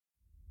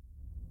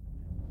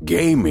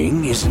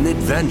Gaming is an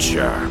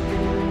adventure.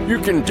 You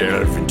can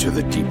delve into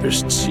the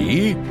deepest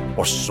sea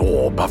or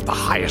soar above the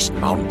highest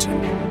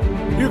mountain.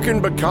 You can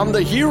become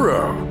the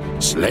hero,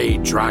 slay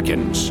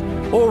dragons,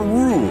 or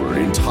rule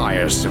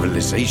entire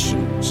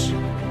civilizations.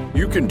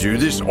 You can do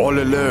this all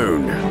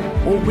alone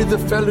or with the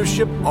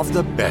fellowship of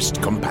the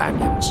best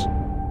companions.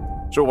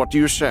 So what do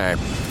you say?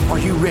 Are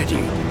you ready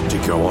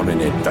to go on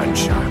an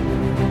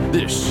adventure?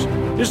 This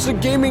is the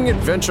Gaming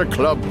Adventure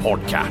Club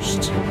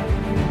podcast.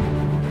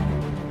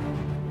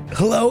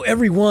 Hello,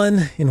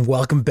 everyone, and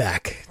welcome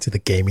back to the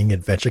Gaming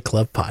Adventure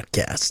Club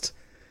podcast.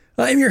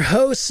 I'm your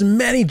host,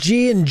 Manny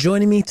G, and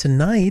joining me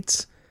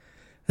tonight,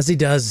 as he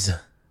does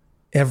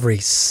every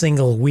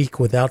single week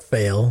without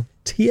fail,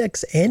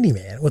 TX Andy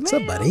Man. What's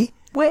up, buddy?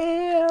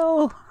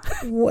 Well,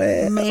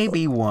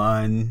 maybe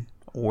one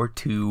or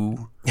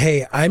two.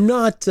 Hey, I'm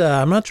not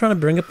trying to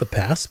bring up the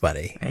past,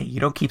 buddy. Hey, you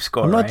don't keep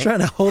score, I'm not right? trying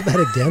to hold that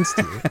against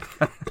you.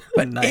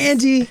 But Nice.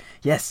 Andy,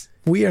 Yes.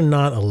 we are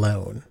not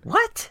alone.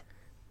 What?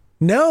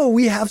 No,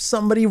 we have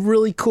somebody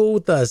really cool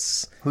with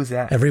us. Who's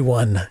that?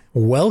 Everyone,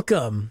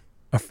 welcome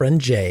our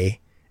friend Jay,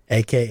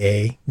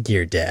 a.k.a.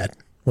 Gear Dad.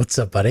 What's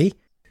up, buddy?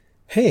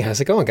 Hey,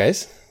 how's it going,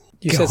 guys?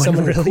 You Going said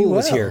someone really cool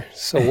was well. here.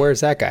 So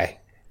where's that guy?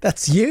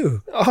 That's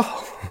you.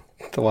 Oh,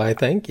 why,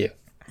 thank you.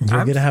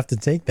 You're going to have to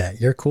take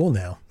that. You're cool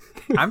now.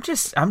 I'm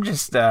just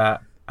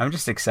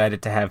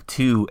excited to have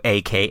two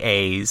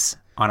AKAs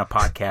on a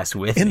podcast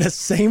with In me. the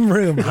same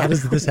room, how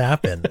does this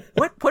happen?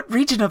 What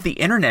region of the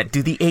internet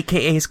do the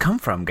AKAs come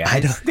from,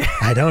 guys?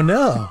 I don't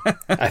know.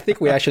 I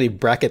think we actually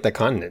bracket the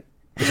continent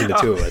between the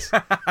two of us.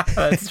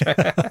 That's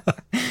right.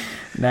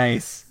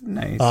 Nice.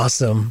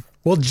 Awesome.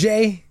 Well,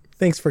 Jay,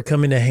 thanks for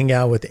coming to hang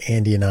out with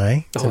Andy and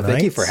I tonight. Oh,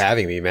 thank you for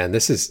having me, man.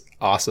 This is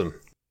awesome.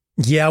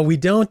 Yeah, we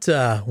don't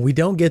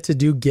get to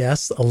do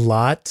guests a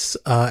lot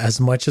as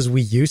much as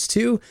we used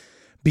to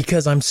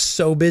because I'm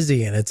so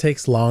busy and it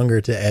takes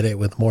longer to edit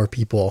with more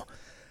people.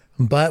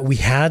 But we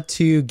had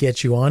to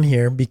get you on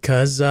here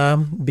because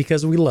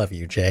we love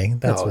you, Jay.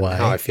 That's why.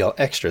 Now I feel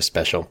extra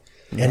special.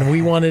 And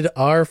we wanted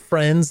our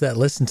friends that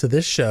listen to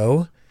this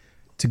show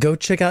to go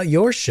check out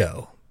your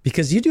show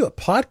because you do a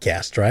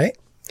podcast, right?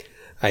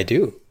 I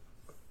do.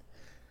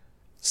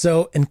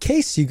 So in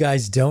case you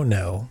guys don't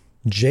know,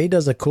 Jay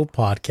does a cool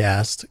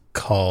podcast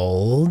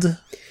called...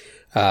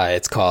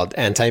 It's called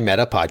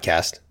Anti-Meta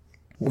Podcast.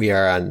 We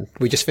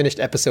just finished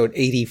episode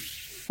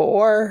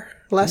 84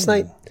 last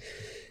night.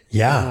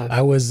 Yeah,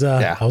 I was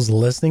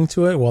listening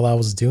to it while I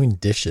was doing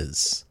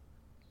dishes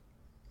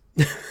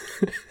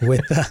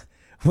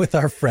with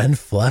our friend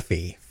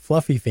Fluffy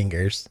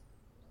Fingers.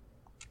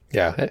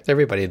 Yeah,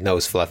 everybody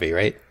knows Fluffy,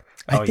 right?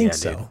 I think yeah,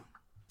 so.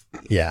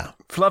 Yeah.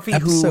 Fluffy,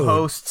 who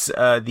hosts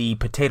the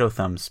Potato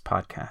Thumbs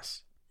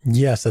podcast.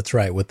 Yes, that's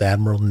right, with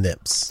Admiral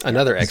Nips.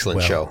 Another excellent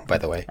well. show, by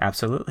the way.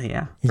 Absolutely,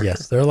 yeah.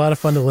 Yes, they're a lot of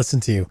fun to listen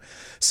to.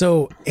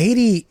 So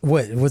 84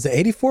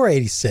 or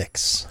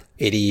 86?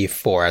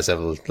 84 as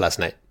of last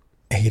night.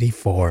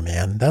 84,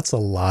 man. That's a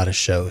lot of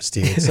shows,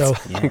 dude. So,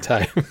 Long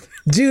time.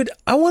 dude,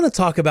 I want to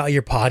talk about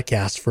your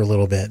podcast for a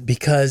little bit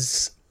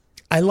because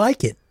I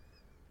like it.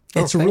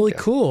 It's thank really you.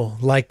 cool.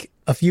 Like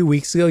a few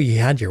weeks ago, you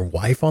had your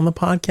wife on the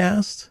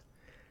podcast.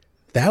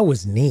 That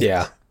was neat.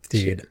 Yeah.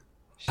 Dude.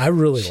 I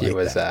really She like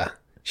was that.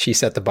 she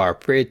set the bar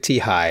pretty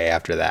high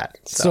after that.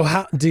 So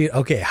how did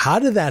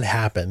that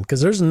happen? Because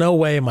there's no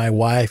way my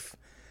wife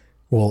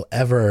will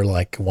ever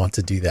want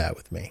to do that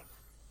with me.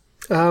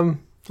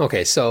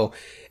 Okay, so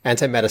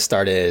Anti-Meta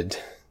started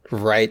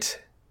right,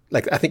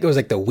 I think it was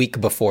the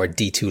week before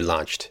D2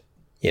 launched,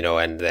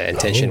 and the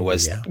intention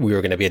was we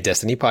were going to be a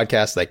Destiny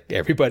podcast like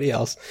everybody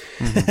else.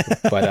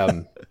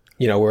 But,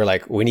 we're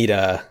like, we need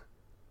a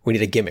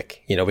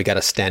gimmick, we got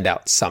to stand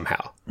out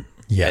somehow.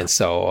 Yeah. And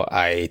so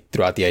I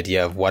threw out the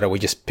idea of why don't we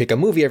just pick a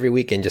movie every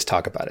week and just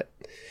talk about it.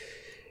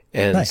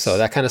 And so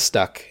that kind of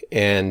stuck.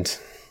 And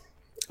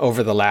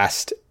over the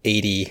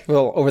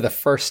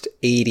first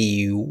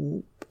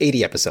 80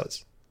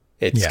 episodes,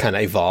 it's kind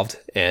of evolved,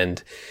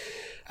 and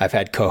I've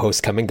had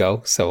co-hosts come and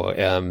go.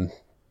 So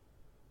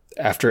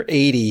after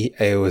 80,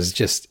 it was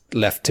just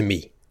left to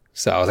me.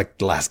 So I was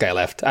the last guy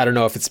left. I don't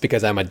know if it's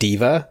because I'm a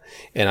diva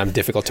and I'm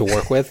difficult to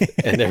work with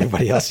and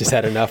everybody else just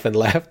had enough and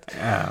left.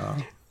 Oh.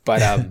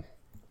 But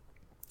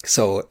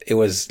so it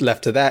was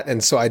left to that.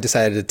 And so I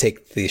decided to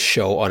take the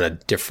show on a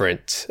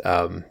different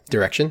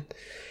direction.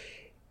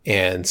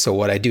 And so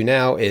what I do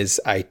now is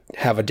I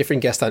have a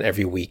different guest on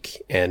every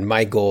week. And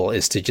my goal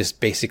is to just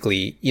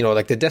basically,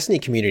 the Destiny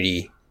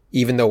community,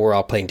 even though we're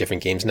all playing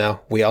different games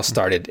now, we all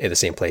started in the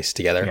same place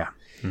together. Yeah.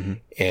 Mm-hmm.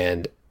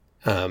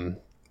 And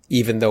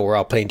even though we're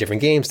all playing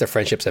different games, the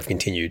friendships have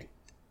continued.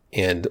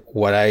 And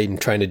what I'm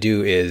trying to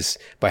do is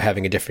by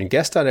having a different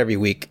guest on every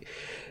week,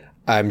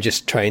 I'm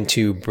just trying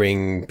to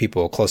bring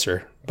people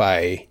closer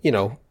by,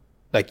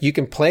 you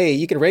can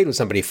raid with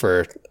somebody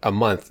for a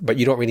month, but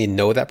you don't really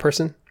know that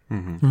person.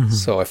 Mm-hmm. Mm-hmm.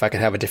 So if I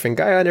can have a different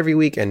guy on every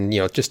week and,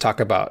 just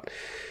talk about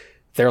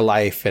their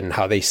life and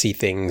how they see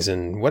things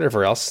and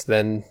whatever else,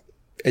 then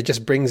it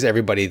just brings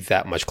everybody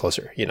that much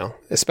closer,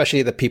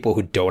 especially the people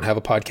who don't have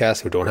a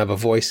podcast, who don't have a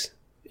voice.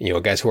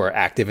 guys who are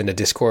active in the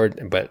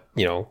Discord, but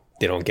they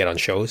don't get on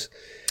shows.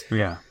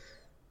 Yeah.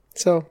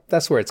 So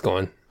that's where it's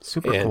going.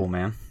 Super cool,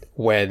 man.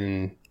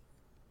 When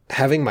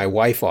having my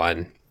wife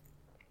on,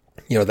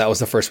 that was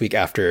the first week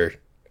after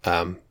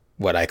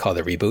what I call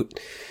the reboot.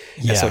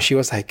 Yeah. And so she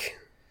was like,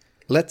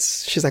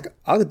 she's like,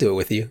 I'll do it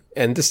with you.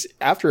 And this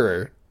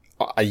after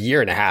a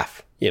year and a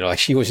half,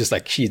 she was just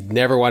like, she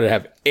never wanted to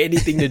have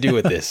anything to do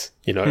with this.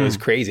 It was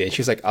crazy. And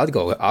she was like, I'll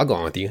go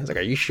on with you. I was like,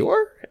 are you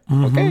sure?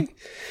 Okay.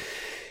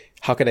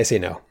 How can I say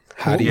no?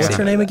 How do you What's say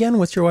her no name to again?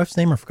 What's your wife's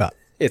name? I forgot.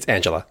 that? It's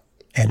Angela.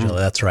 Angela,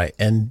 that's right.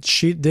 And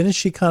didn't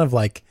she kind of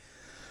like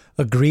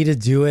agree to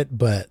do it,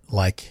 but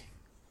like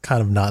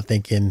kind of not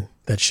thinking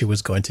that she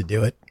was going to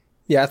do it?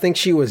 Yeah, I think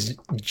she was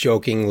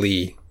joking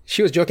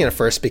at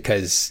first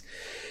because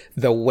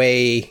the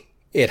way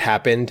it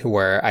happened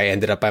where I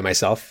ended up by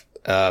myself,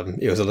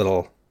 it was a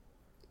little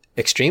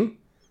extreme.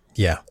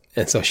 Yeah.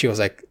 And so she was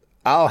like,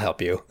 I'll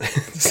help you.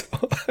 So,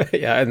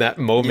 in that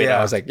moment,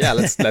 I was like, yeah,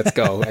 let's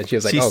go. And she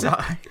was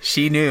like,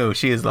 she knew.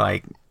 She was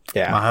like,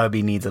 yeah, my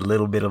hubby needs a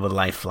little bit of a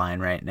lifeline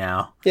right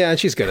now. Yeah, and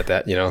she's good at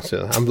that,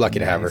 so I'm lucky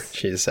to have her.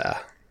 She's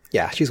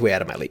she's way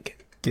out of my league.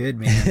 Good,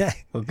 man.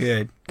 Well,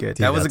 good. Dude,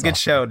 that was a good awesome.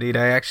 show, dude.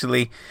 I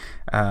actually,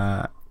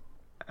 I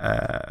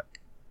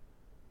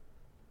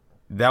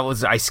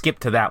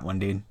skipped to that one,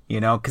 dude,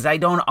 because I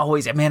don't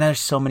always, man, there's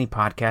so many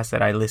podcasts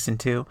that I listen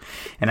to,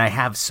 and I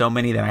have so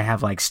many that I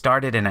have like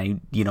started and I,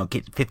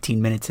 get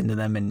 15 minutes into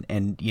them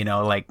and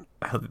like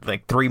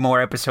 3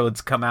 more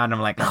episodes come out and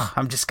I'm like, oh,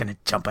 I'm just going to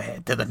jump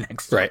ahead to the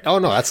next Right. Oh,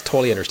 no, that's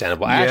totally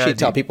understandable. I actually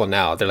tell people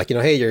now, they're like,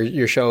 hey,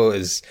 your show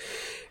is,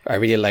 I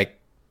really like,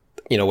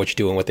 what you're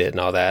doing with it and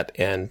all that.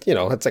 And,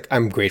 it's like,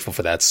 I'm grateful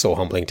for that. It's so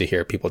humbling to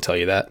hear people tell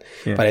you that.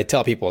 Yeah. But I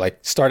tell people, like,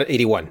 start at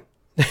 81.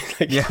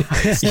 You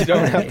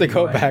don't have to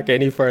go back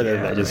any further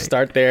than that. Just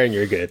start there and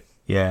you're good.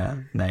 Yeah.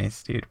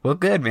 Nice, dude. Well,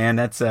 good, man.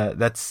 That's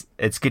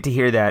it's good to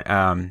hear that,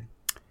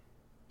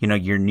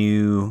 your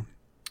new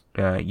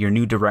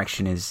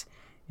direction is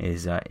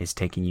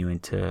taking you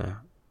into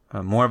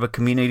more of a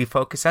community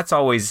focus. That's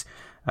always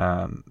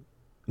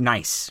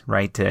nice,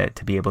 right? To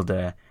be able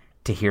to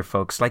hear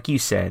folks, like you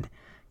said,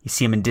 you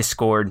see them in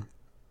Discord,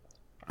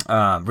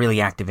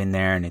 really active in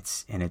there, and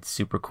it's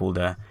super cool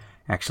to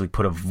actually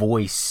put a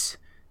voice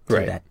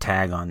to that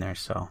tag on there.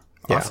 So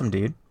awesome,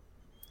 dude.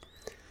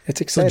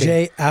 It's exciting. So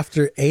Jay,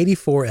 after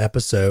 84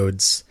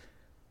 episodes,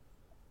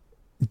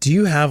 do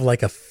you have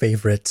like a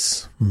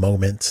favorite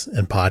moment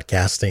in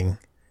podcasting?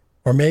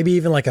 Or maybe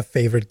even like a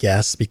favorite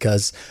guest,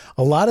 because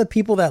a lot of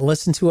people that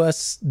listen to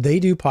us, they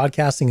do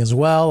podcasting as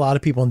well. A lot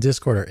of people in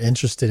Discord are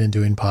interested in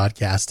doing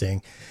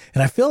podcasting.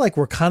 And I feel like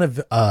we're kind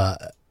of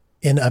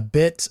in a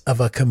bit of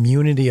a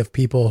community of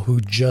people who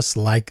just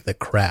like the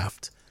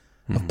craft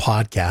of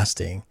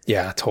podcasting.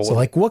 Yeah, totally. So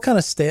like what kind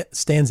of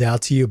stands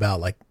out to you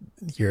about like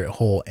your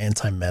whole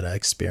anti-meta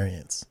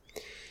experience?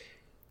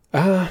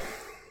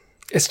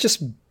 It's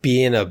just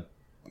being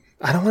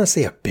I don't want to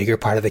say a bigger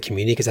part of the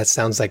community because that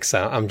sounds like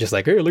I'm just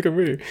like, hey, look at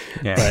me.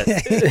 Yeah.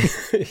 But,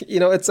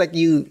 it's like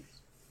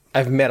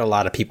I've met a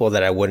lot of people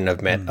that I wouldn't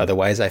have met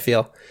otherwise, I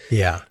feel.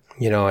 Yeah.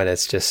 And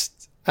it's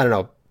just, I don't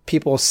know,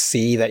 people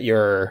see that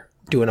you're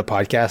doing a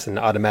podcast and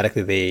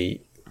automatically they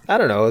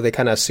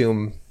kind of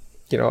assume,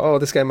 oh,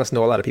 this guy must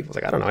know a lot of people. It's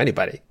like, I don't know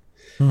anybody,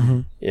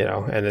 and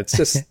it's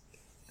just,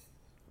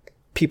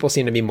 people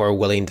seem to be more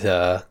willing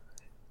to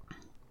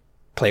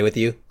play with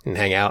you and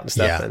hang out and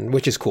stuff, and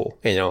which is cool,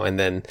 and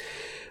then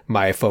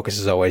my focus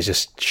is always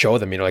just show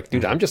them, like,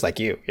 dude, I'm just like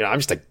you, I'm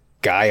just a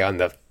guy on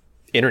the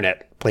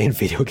internet playing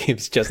video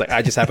games, just like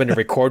I just happen to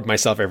record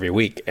myself every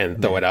week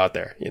and throw it out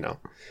there,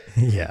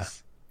 Yeah.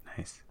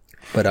 Nice.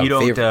 But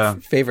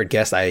favorite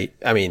guest, I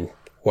mean,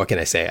 what can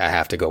I say? I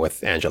have to go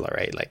with Angela,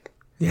 right? Like,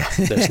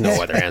 there's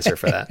no other answer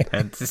for that.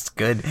 That's just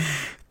good,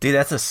 dude.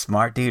 That's a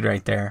smart dude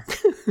right there.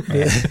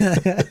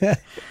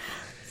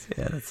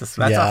 Yeah, that's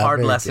a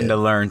hard lesson to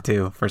learn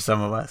too for some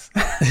of us.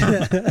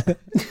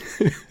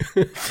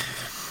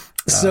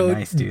 So,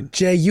 nice, dude.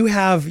 Jay, you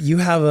have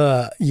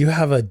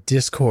a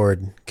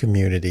Discord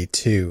community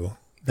too.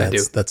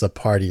 That's a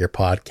part of your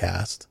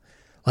podcast.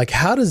 Like,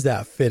 how does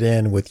that fit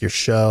in with your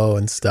show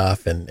and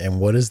stuff? And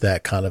what is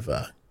that how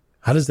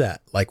does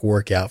that like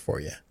work out for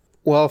you?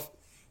 Well,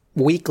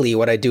 weekly,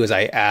 what I do is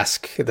I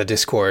ask the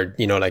Discord,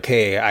 like,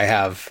 hey, I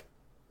have,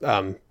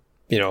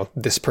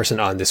 this person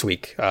on this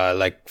week.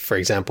 Like, for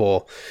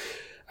example,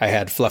 I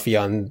had Fluffy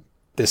on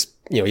this,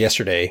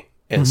 yesterday.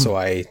 And so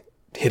I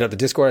hit up the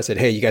Discord. I said,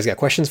 hey, you guys got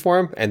questions for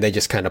him? And they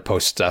just kind of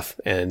post stuff.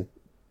 And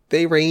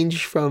they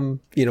range from,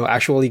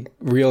 actually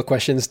real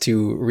questions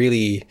to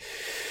really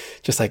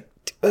just like,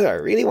 I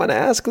really want to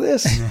ask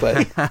this.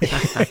 But,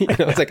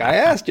 it's like, I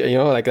asked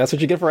you, like, that's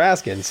what you get for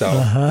asking. So,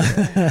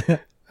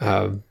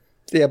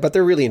 yeah, but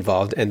they're really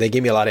involved and they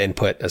gave me a lot of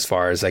input as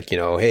far as like,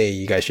 hey,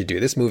 you guys should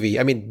do this movie.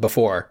 I mean,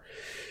 before.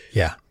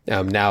 Yeah.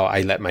 Now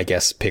I let my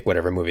guests pick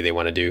whatever movie they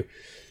want to do.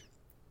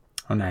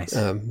 Oh, nice.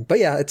 But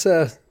yeah, it's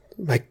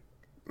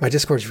my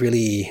Discord's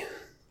really,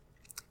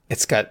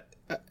 it's got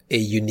a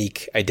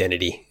unique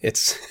identity.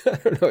 It's, I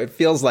don't know, it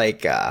feels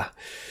like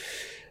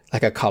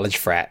like a college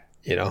frat,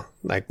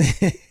 like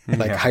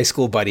high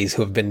school buddies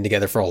who have been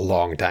together for a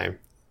long time.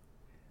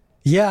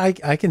 Yeah,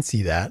 I can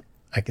see that.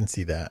 I can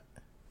see that.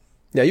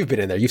 Yeah, you've been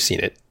in there. You've seen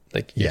it.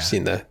 Like you've Yeah.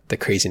 seen the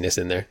craziness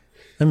in there.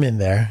 I'm in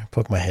there.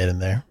 Poke my head in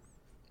there.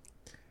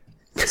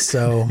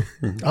 So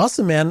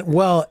awesome, man.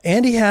 Well,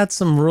 Andy had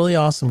some really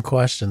awesome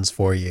questions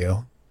for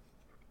you.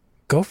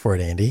 Go for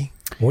it, Andy.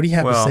 What do you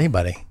have to Well, say,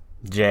 buddy?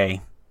 Jay,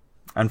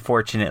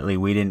 unfortunately,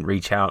 we didn't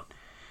reach out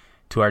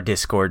to our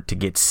Discord to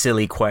get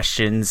silly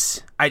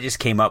questions. I just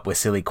came up with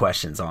silly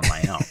questions on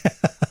my own.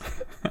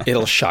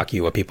 It'll shock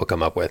you what people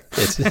come up with.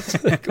 It's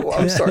just like, oh,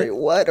 I'm sorry,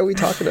 what are we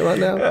talking about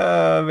now?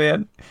 Oh,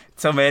 man.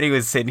 So Manny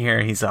was sitting here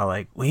and he's all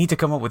like, we need to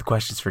come up with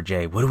questions for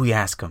Jay. What do we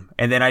ask him?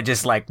 And then I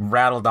just like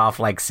rattled off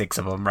like 6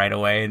 of them right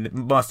away. And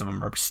most of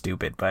them are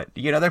stupid, but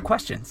they're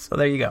questions. So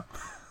there you go.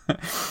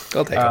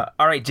 I'll take it.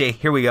 All right, Jay,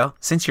 here we go.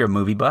 Since you're a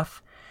movie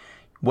buff,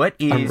 what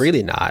is... I'm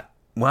really not.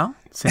 Well,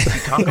 since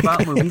you talk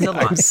about movies a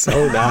lot, I'm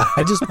so not.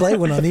 I just played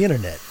one on the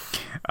internet.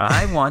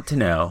 I want to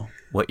know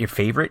what your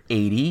favorite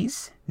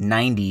 80s,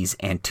 90s,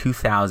 and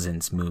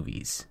 2000s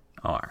movies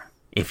are.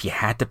 If you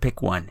had to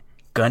pick one,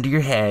 gun to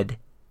your head,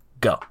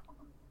 go.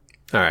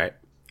 All right.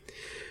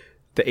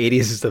 The 80s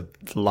is a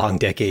long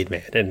decade,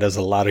 man, and there's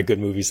a lot of good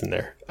movies in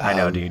there. I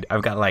know, dude.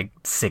 I've got like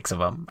 6 of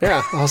them.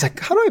 Yeah, I was like,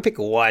 how do I pick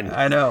one?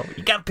 I know.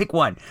 You got to pick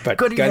one. But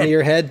Go to gun to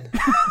your head.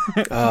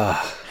 your head?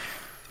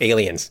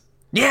 Aliens.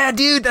 Yeah,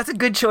 dude, that's a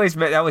good choice,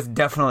 but that was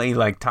definitely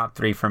like top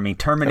 3 for me.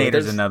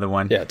 Terminator's there's- another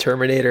one. Yeah,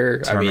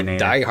 Terminator. I mean, Terminator.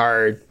 Die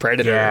Hard,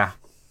 Predator. Yeah.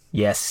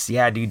 Yes.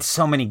 Yeah, dude.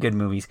 So many good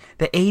movies.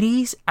 The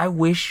 80s, I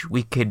wish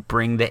we could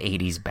bring the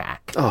 80s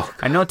back. Oh,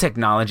 I know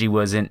technology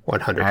wasn't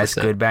 100%. as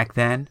good back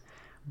then,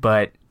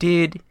 but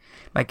dude,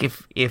 like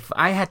if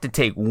I had to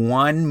take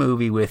one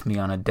movie with me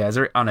on a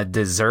desert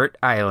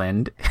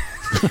island,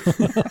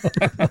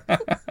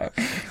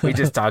 we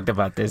just talked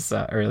about this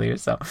earlier.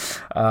 So,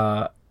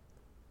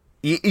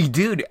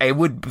 dude, it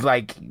would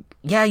like,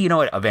 yeah, you know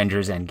what?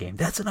 Avengers Endgame.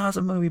 That's an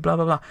awesome movie. Blah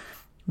blah blah.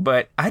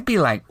 But I'd be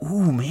like,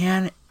 ooh,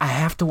 man, I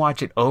have to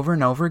watch it over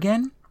and over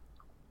again.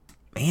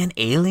 Man,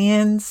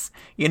 aliens,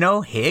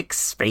 Hicks,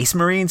 Space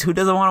Marines. Who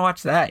doesn't want to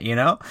watch that,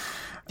 Yeah.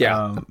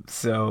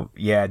 So,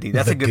 yeah, dude,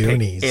 that's The a good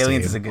Goonies, pick.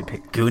 Aliens dude. is a good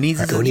pick. Goonies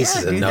is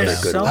another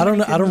there's good so one. I don't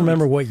know. many I don't good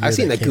remember what year I've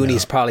seen that The came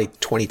Goonies out. probably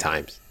 20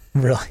 times.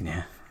 Really? movies.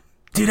 Yeah.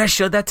 Dude, I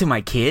showed that to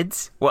my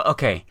kids. Well,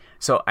 okay.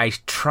 So I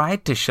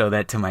tried to show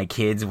that to my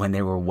kids when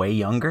they were way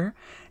younger.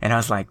 And I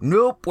was like,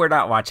 nope, we're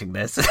not watching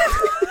this.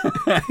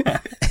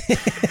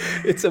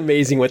 It's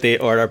amazing what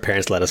our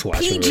parents let us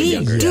watch when we were PG,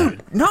 younger.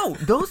 dude. No,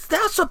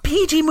 that's a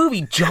PG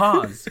movie.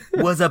 Jaws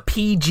was a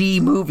PG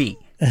movie.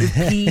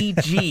 It's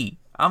PG.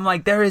 I'm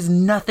like, there is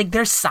nothing.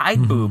 There's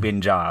side boob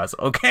in Jaws.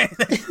 Okay.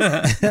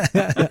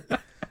 The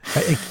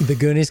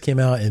Goonies came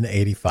out in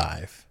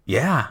 '85,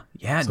 yeah,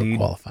 so dude. it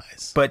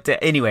qualifies. But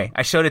anyway,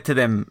 I showed it to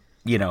them,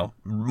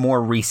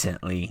 more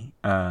recently.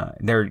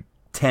 They're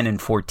 10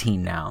 and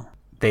 14 now.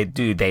 They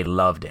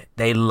loved it.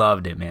 They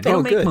loved it, man. They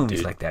don't make good, movies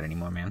dude. like that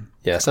anymore, man.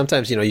 Yeah,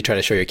 sometimes, you try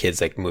to show your kids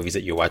like movies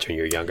that you watch when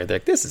you're younger. They're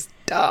like, this is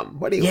dumb.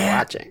 What are you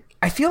watching?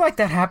 I feel like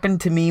that happened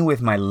to me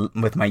with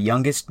my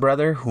youngest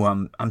brother, who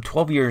I'm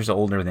 12 years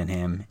older than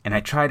him, and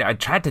I tried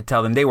to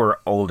tell them. They were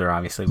older,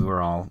 obviously. We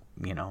were all,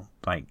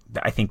 like,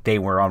 I think they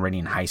were already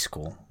in high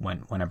school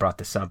when I brought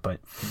this up. But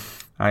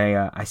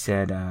I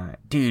said,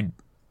 dude,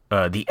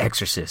 The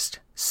Exorcist,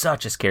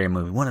 such a scary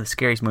movie, one of the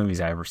scariest movies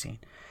I've ever seen.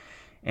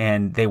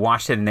 And they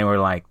watched it and they were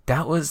like,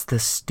 that was the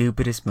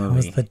stupidest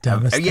movie. was the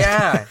dumbest thing.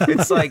 Yeah.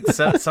 It's like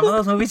some of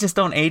those movies just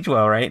don't age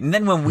well, right? And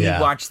then when we Yeah.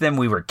 watched them,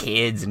 we were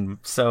kids and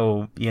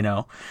so,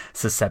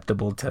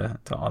 susceptible to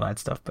all that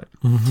stuff. But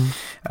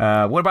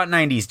what about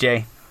 90s,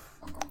 Jay?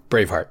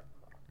 Braveheart.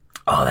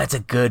 Oh, that's a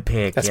good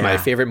pick. That's yeah. my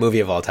favorite movie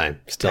of all time.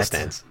 Still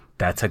stands.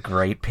 That's a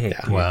great pick.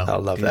 Yeah. dude. Wow. I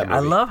love Dude, that movie. I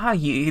love how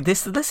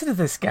listen to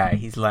this guy.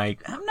 He's like,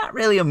 I'm not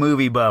really a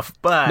movie buff,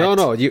 but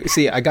No. You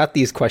see, I got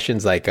these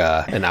questions like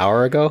an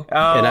hour ago,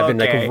 and I've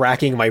been okay. like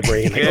racking my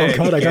brain. Like, oh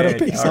God, I gotta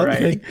pick All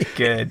right.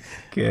 something.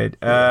 Good.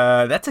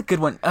 That's a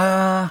good one.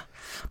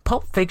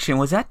 Pulp Fiction,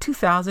 was that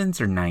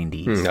 2000s or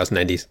 90s? That was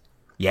 90s.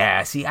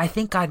 Yeah. See, I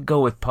think I'd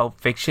go with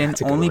Pulp Fiction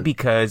That's a good only one.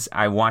 because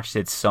I watched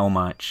it so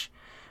much.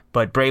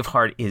 But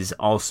Braveheart is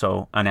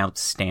also an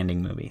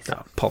outstanding movie.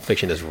 So. Pulp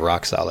Fiction is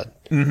rock solid.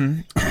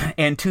 And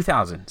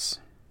 2000s.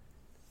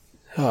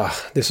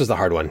 Oh, this was the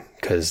hard one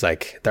because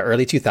like the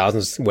early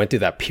 2000s went through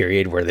that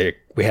period where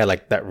we had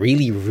like that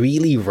really,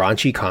 really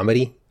raunchy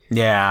comedy.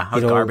 Yeah,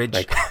 garbage.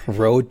 Like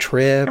Road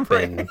Trip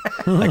and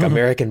like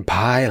American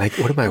Pie. Like,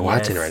 what am I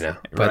watching right now?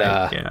 But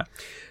yeah.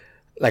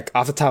 like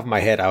off the top of my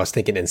head, I was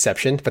thinking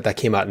Inception, but that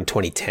came out in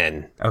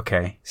 2010.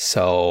 Okay.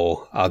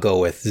 So I'll go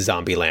with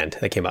Zombieland.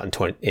 That came out in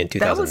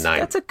 2009.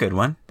 That's a good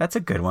one.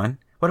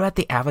 What about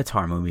the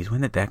Avatar movies?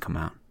 When did that come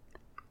out?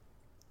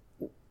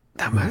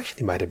 That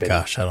actually might have been.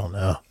 Gosh, I don't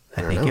know.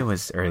 I think it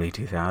was early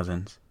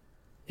 2000s.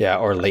 Yeah,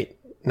 or late.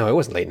 No, it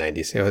wasn't late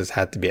 90s. It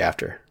had to be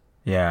after.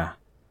 Yeah.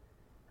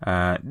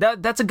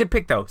 That's a good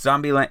pick though.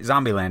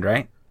 Zombieland,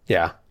 right?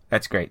 Yeah.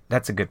 That's great.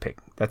 That's a good pick.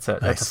 That's a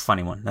Nice.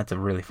 funny one. That's a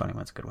really funny one.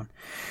 That's a good one.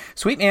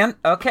 Sweet, man.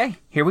 Okay,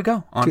 here we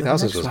go. On to the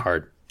 2000s next was one.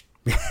 hard.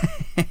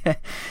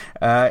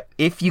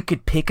 If you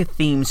could pick a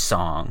theme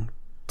song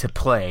to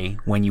play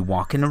when you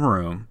walk in a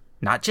room,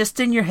 not just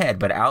in your head,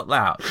 but out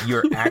loud,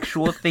 your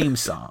actual theme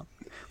song,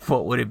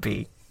 what would it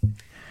be?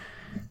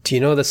 Do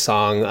you know the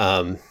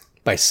song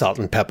by Salt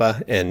and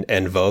Peppa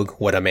and Vogue,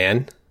 What a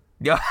Man?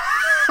 Yeah,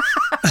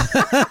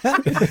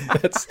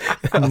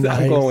 I'm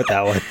going with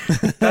that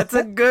one. that's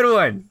a good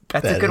one.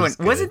 That's a That good one. is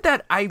good. Wasn't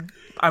that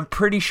I'm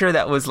pretty sure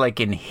that was like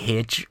in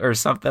Hitch or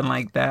something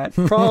like that.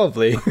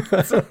 Probably.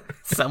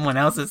 Someone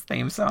else's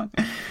theme song.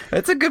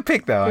 That's a good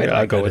pick, though. Yeah,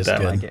 I'll go That with is that.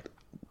 good. I like it.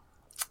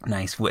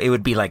 Nice. Well, it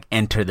would be like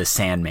Enter the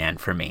Sandman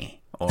for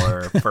me,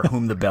 or For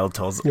Whom the Bell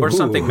Tolls, or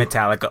something Ooh.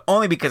 Metallica,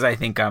 only because I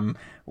think I'm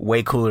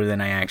way cooler than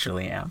I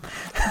actually am.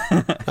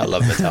 I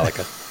love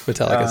Metallica.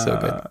 Metallica's so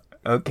good.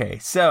 Okay,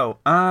 so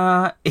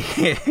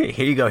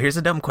here you go. Here's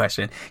a dumb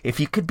question. If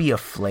you could be a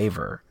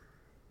flavor,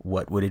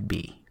 what would it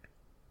be?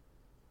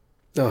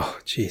 Oh,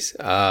 jeez.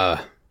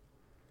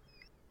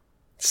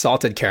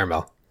 Salted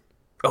caramel.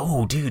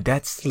 Oh, dude,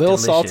 that's A little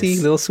delicious. salty,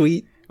 a little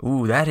sweet.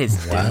 Ooh, that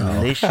is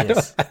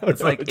delicious.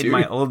 It's know, like in dude.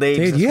 my old age.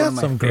 Dude, that's you one have of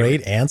my some favorite-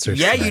 great answers.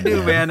 Yeah, for you that,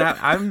 do, man.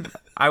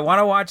 I want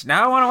to watch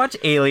now. I want to watch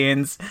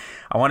Aliens.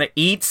 I want to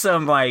eat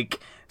some like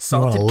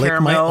salted lick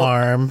caramel. my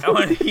arm. I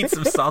want to eat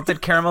some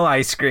salted caramel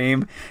ice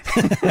cream.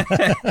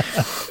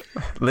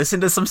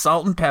 Listen to some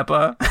Salt and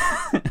Peppa.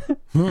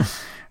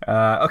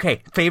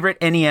 Okay, favorite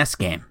NES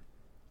game.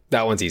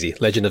 That one's easy.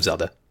 Legend of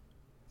Zelda.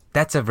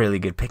 That's a really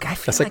good pick. I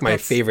feel That's like my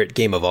favorite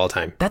game of all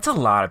time. That's a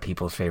lot of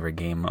people's favorite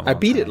game. Of I all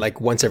beat time. it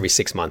like once every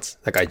 6 months.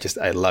 Like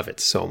I love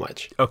it so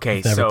much.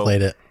 Okay, Never so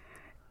played it.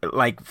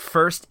 like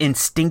first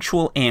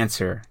instinctual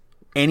answer.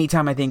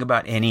 Anytime I think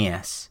about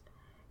NES,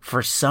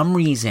 for some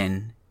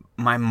reason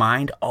my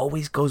mind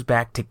always goes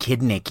back to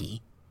Kid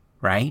Nicky,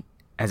 right?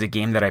 As a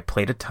game that I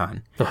played a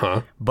ton.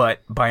 Uh-huh. But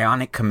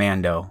Bionic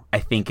Commando, I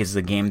think, is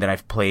the game that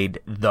I've played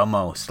the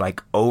most,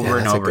 like over Yeah,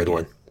 and that's a over good again.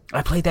 one.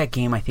 I played that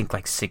game, I think,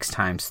 like 6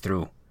 times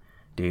through.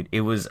 Dude,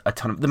 it was a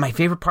ton of... My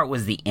favorite part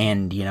was the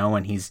end, you know,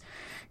 when he's,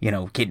 you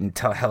know, getting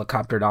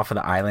helicoptered off of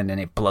the island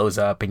and it blows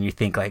up and you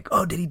think like,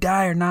 oh, did he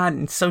die or not?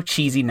 And it's so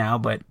cheesy now,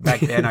 but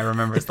back then I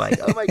remember it's like,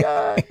 oh my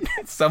God,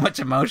 so much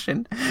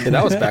emotion. And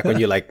that was back when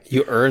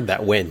you earned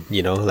that win,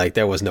 you know, like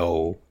there was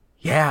no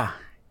Yeah.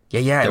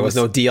 there was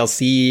no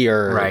DLC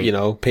or Right. you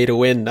know, pay to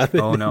win, nothing.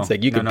 Oh no! It's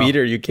like you No, can no. beat it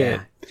or you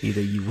can't. Yeah.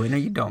 Either you win or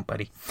you don't,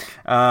 buddy.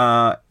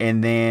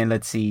 And then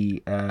let's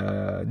see.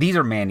 These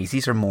are Manny's.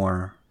 These are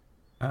more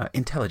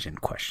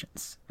intelligent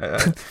questions.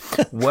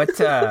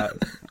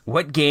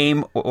 What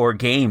game or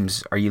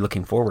games are you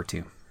looking forward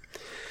to?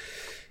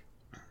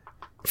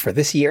 For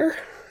this year,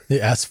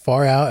 Yeah, as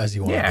far out as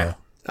you want Yeah.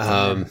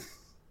 to go.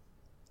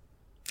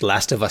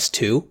 Last of Us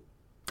 2.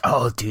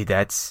 Oh, dude,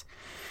 that's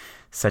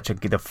such a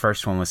good. The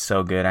first one was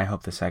so good. I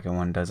hope the second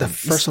one doesn't. The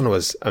first one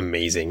was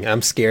amazing.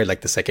 I'm scared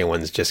like the second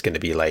one's just going to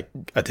be like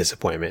a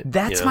disappointment.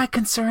 That's you know? my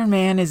concern,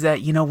 man. Is that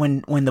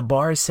when the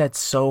bar is set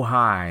so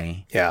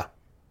high, Yeah.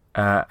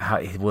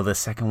 how will the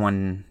second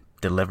one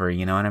deliver?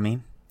 You know what I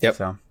mean? Yep.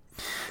 So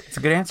it's a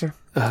good answer.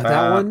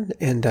 That one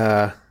and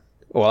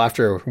well,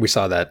 after we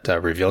saw that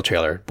reveal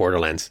trailer,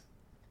 Borderlands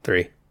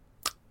 3.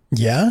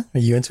 Yeah? Are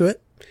you into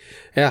it?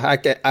 Yeah,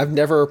 I've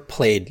never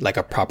played like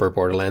a proper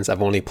Borderlands.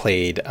 I've only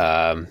played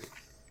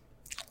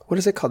what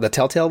is it called? The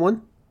Telltale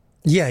one?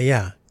 Yeah,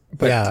 yeah.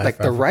 But yeah, like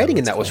I the forgot writing what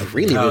in that it's was called.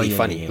 really, Oh, really yeah,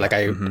 funny. yeah, yeah. Like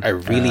I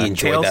really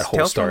enjoyed that whole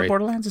Tales from story. the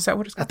Borderlands, is that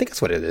what it's I called? think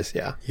that's what it is,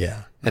 yeah.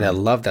 Yeah. And I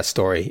love that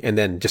story. And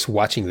then just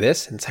watching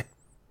this, and it's like,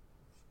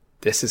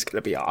 this is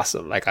gonna be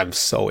awesome. Like I'm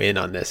so in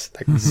on this.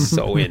 Like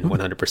so in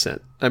 100%.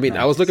 I mean,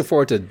 I was looking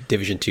forward to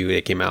Division 2.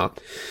 It came out.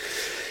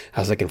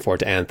 I was looking forward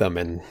to Anthem,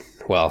 and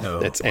well,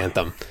 it's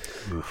Anthem.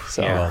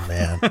 So Yeah. Oh,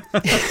 man.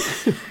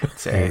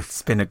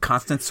 It's been a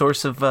constant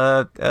source of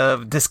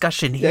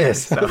discussion here.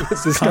 yes, So,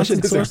 discussion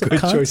is a source of good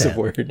choice of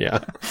content. word.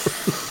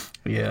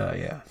 Yeah.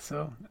 yeah.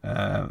 So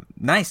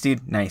nice,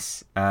 dude.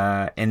 Nice.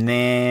 And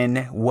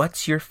then,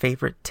 what's your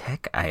favorite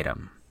tech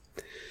item?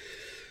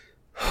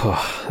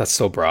 That's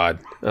so broad.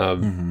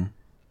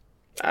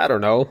 I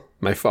don't know.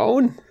 My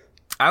phone.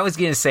 I was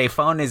gonna say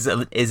phone is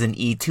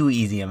too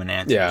easy of an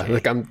answer. Yeah,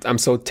 Jake. like I'm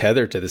so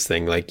tethered to this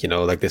thing. Like, you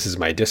know, like this is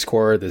my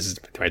Discord, this is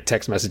my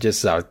text messages,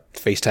 this is how I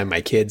FaceTime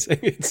my kids.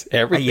 It's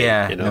everything.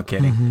 Yeah, you know? no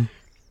kidding.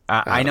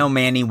 I know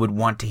Manny would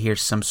want to hear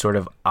some sort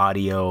of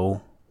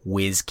audio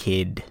whiz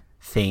kid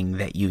thing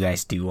that you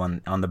guys do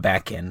on the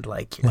back end,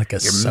 like Like a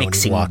your Sony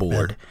mixing Walkman.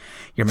 board,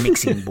 your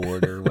mixing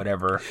board or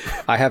whatever.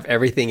 I have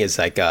everything is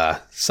like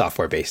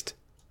software based.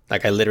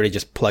 Like I literally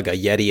just plug a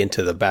Yeti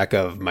into the back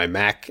of my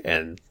Mac,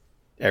 and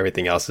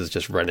everything else is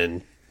just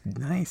running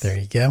Nice, There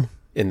you go.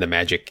 in the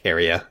magic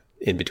area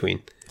in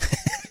between.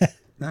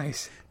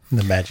 nice.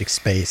 The magic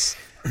space.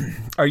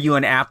 Are you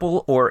an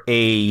Apple or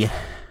a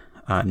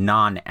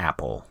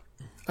non-Apple?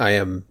 I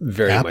am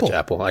very Apple. much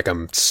Apple. Like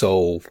I'm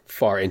so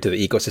far into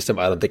the ecosystem,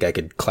 I don't think I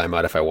could climb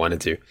out if I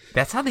wanted to.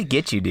 That's how they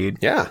get you, dude.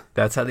 Yeah.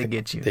 That's how they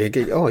get you. They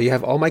get, oh, you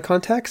have all my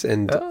contacts,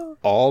 and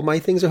all my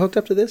things are hooked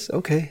up to this?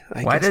 Okay,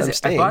 Why guess does I'm it?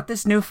 staying. I bought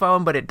this new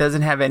phone, but it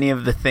doesn't have any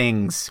of the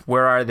things.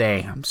 Where are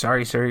they? I'm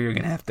sorry, sir. You're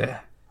gonna have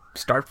to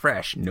start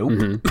fresh.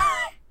 Nope.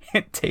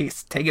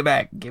 Take it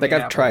back. Give Like me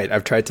I've tried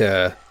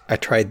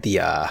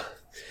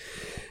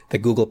the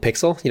Google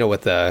Pixel. You know,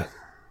 with the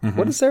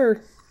what is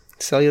their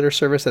cellular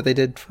service that they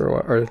did for?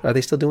 Or are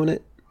they still doing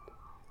it?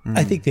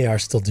 I think they are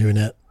still doing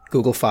it.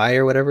 Google Fi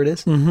or whatever it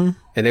is. Mm-hmm.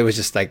 And it was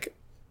just like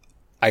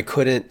I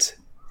couldn't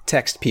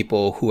text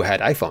people who had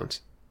iPhones.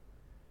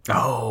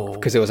 Oh,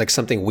 Because it was like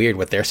something weird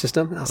with their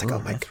system. And I was like, oh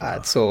my God.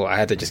 Rough. So I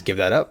had to just give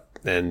that up.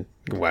 And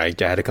I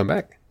had to come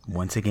back.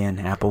 Once again,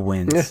 Apple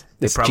wins. Yeah,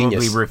 They it's probably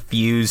genius.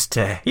 refuse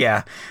to.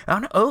 Yeah.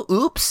 Oh,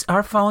 oops.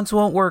 Our phones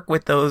won't work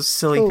with those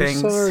silly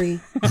things. Sorry.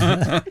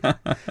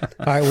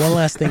 All right, one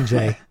last thing,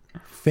 Jay.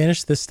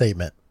 Finish this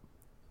statement.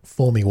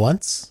 Fool me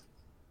once.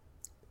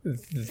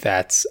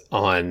 That's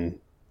on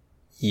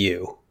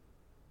you.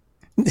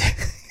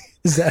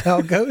 Is that how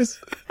it goes?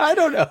 I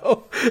don't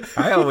know.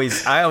 I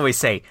always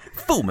say,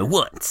 fool me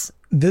once.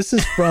 This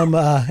is from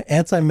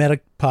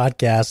Anti-Medic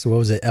Podcast. What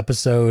was it?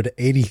 Episode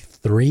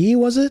 83,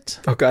 was it?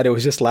 Oh God, it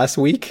was just last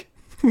week.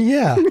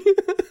 Yeah.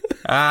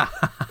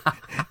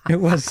 It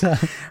was,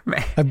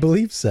 I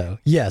believe so.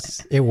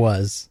 Yes, it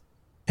was.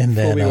 And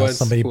Fool me then once,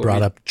 somebody fool brought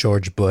me- up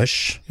George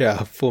Bush.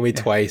 Yeah, fool me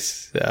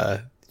twice.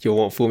 You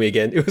won't fool me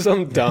again. It was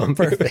something dumb.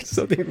 Perfect. It was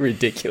something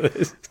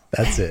ridiculous.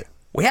 That's it.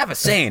 We have a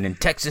saying in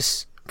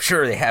Texas. I'm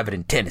sure they have it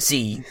in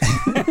Tennessee.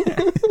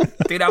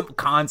 Dude, I'm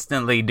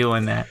constantly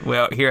doing that.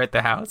 Well, here at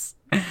the house.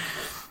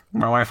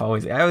 My wife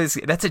always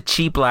that's a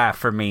cheap laugh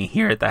for me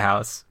here at the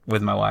house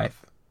with my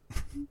wife.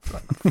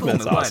 Like, fool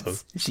That's me awesome.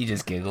 once. She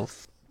just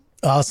giggles.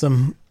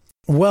 Awesome.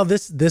 Well,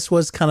 this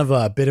was kind of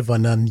a bit of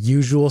an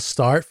unusual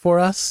start for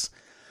us,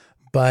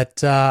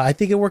 but I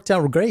think it worked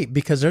out great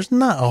because there's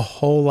not a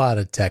whole lot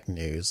of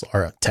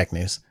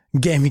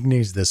gaming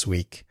news this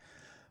week.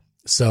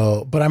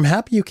 So, but I'm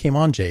happy you came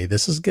on, Jay.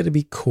 This is going to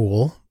be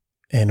cool,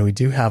 and we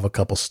do have a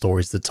couple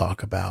stories to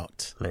talk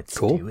about. Let's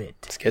Cool. do it.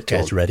 Let's get to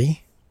Guys, it.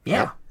 ready?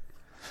 Yeah.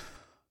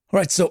 All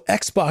right, so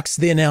Xbox,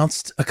 they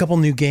announced a couple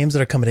new games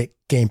that are coming to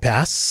Game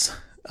Pass.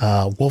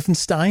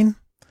 Wolfenstein,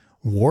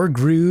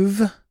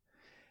 Wargroove,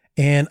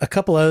 and a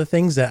couple other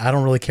things that I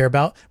don't really care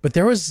about. But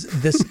there was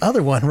this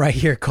other one right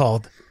here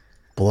called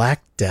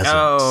Black Desert.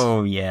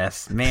 Oh,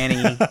 yes.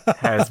 Manny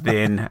has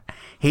been,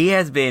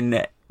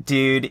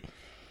 dude,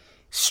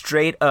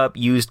 straight up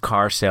used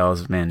car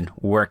salesman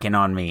working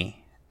on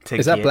me.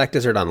 Is that Black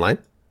Desert Online?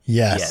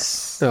 Yes.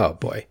 Yes. Oh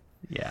boy.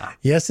 Yeah.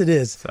 Yes, it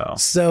is.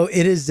 So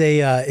it is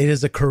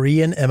a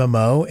Korean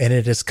MMO, and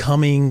it is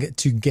coming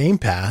to Game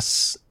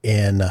Pass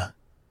in,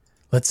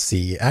 let's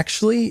see,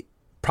 actually,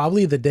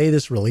 probably the day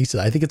this releases.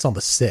 I think it's on the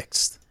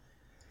 6th.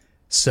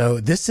 So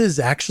this is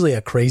actually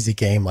a crazy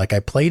game. Like I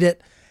played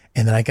it,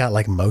 and then I got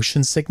like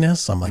motion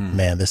sickness. I'm like,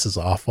 man, this is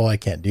awful. I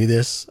can't do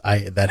this.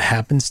 That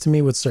happens to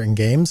me with certain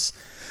games.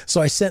 So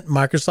I sent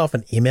Microsoft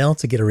an email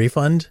to get a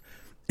refund,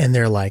 and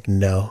they're like,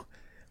 no.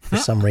 For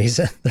some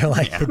reason, they're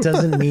like, it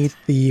doesn't meet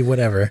the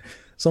whatever.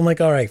 So I'm like,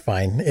 all right,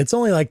 fine. It was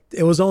only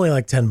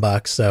like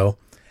 $10. So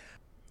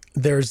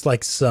there's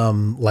like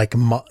some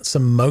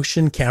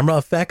motion camera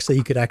effects that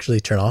you could actually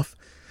turn off.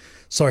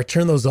 So I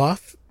turned those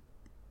off,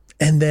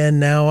 and then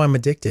now I'm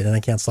addicted and I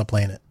can't stop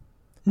playing it.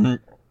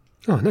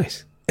 Oh,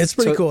 nice. It's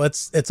pretty cool.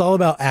 It's all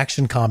about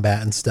action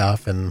combat and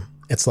stuff, and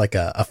it's like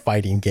a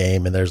fighting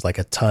game, and there's like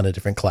a ton of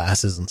different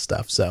classes and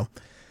stuff. So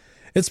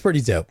it's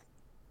pretty dope.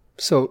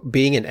 So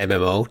being an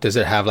MMO, does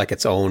it have like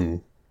its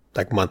own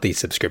like monthly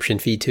subscription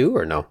fee too,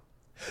 or no?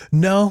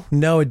 No,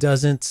 it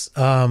doesn't.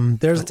 There's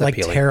That's like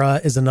appealing. Terra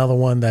is another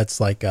one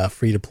that's like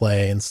free to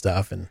play and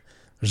stuff, and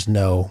there's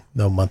no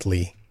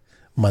monthly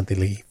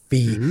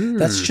fee.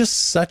 That's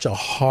just such a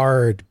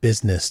hard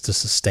business to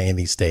sustain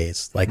these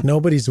days. Like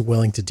nobody's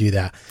willing to do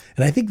that,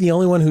 and I think the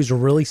only one who's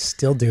really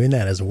still doing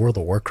that is World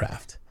of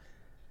Warcraft.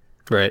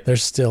 Right.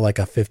 There's still like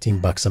a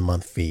 $15 a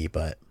month fee,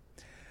 but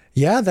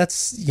yeah,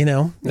 that's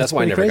That's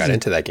why I pretty never got crazy.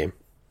 into that game.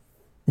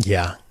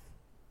 Yeah,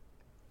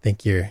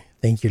 thank your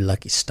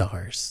lucky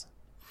stars.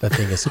 That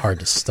thing is hard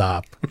to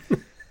stop.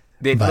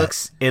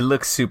 It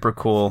looks super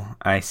cool.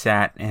 I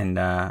sat and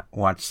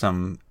watched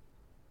some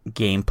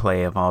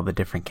gameplay of all the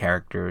different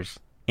characters,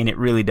 and it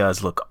really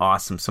does look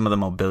awesome. Some of the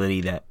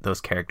mobility that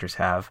those characters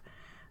have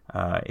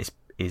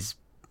is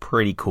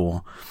pretty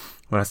cool.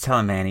 When I was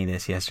telling Manny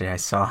this yesterday, I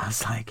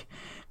was like,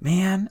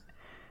 man,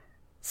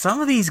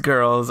 some of these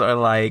girls are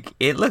like,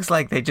 it looks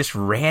like they just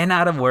ran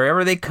out of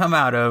wherever they come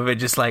out of and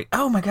just like,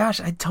 oh my gosh,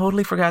 I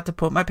totally forgot to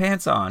put my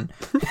pants on.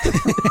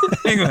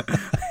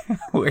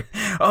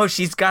 Oh,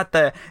 she's got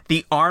the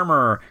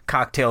armor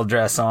cocktail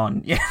dress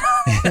on.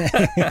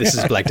 This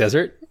is Black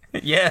Desert.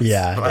 Yes.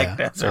 Yeah, Black yeah.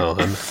 Desert.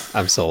 Oh,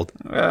 I'm sold.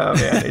 Oh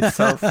man, it's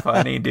so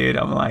funny, dude.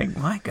 I'm like,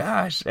 my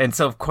gosh. And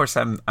so of course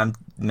I'm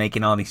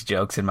making all these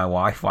jokes, and my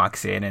wife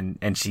walks in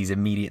and she's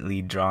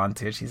immediately drawn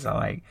to it. She's all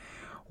like,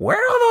 where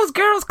are all those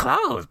girls'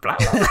 clothes? Blah,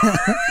 blah, blah.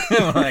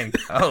 I'm like,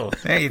 oh,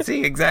 hey,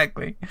 see,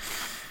 exactly.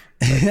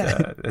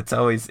 But, it's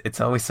always so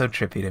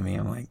trippy to me.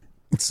 I'm like,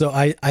 So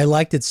I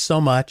liked it so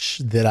much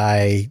that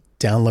I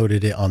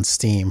downloaded it on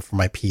Steam for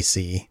my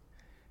PC.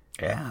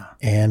 Yeah.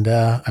 And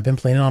I've been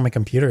playing it on my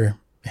computer,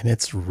 and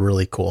it's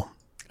really cool.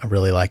 I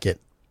really like it.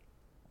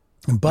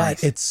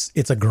 But Nice.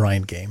 it's a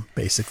grind game,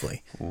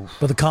 basically. Oof.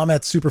 But the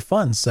combat's super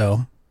fun,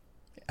 so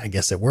I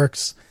guess it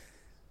works.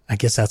 I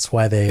guess that's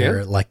why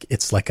they're like,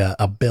 it's like a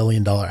 $1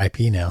 billion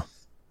IP now.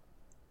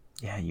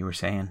 Yeah, you were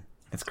saying.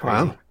 It's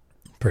crazy. Wow.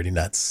 Pretty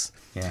nuts.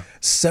 Yeah.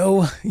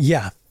 So,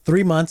 yeah,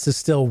 3 months is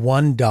still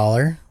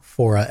 $1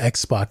 for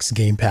Xbox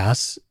Game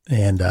Pass.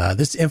 And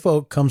this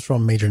info comes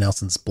from Major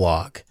Nelson's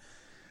blog.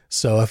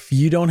 So if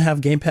you don't have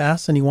Game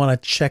Pass and you want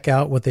to check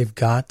out what they've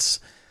got,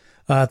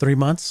 3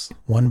 months,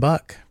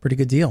 $1. Pretty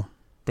good deal.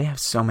 They have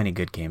so many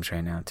good games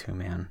right now too,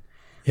 man.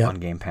 Yeah. On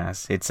Game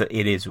Pass. It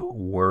is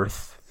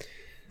worth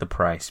the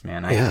price,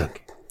 man. I Yeah.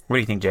 think. What do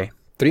you think, Jay?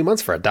 3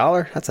 months for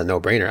 $1? That's a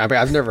no-brainer. I mean,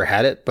 I've never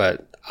had it,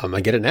 but I'm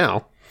going to get it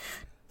now.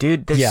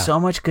 Dude, there's Yeah. so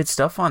much good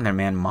stuff on there,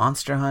 man.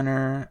 Monster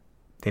Hunter.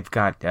 They've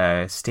got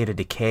State of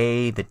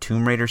Decay. The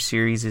Tomb Raider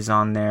series is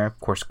on there. Of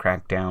course,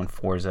 Crackdown,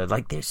 Forza.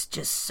 Like, there's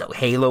just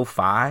Halo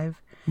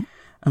 5.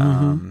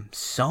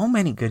 So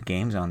many good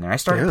games on there. I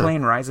started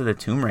playing Rise of the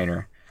Tomb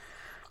Raider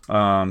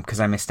because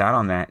I missed out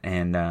on that.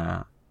 And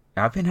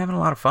I've been having a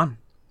lot of fun.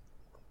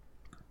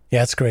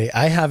 Yeah, it's great.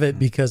 I have it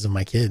because of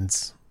my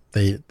kids.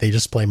 They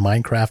just play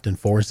Minecraft and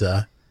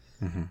Forza.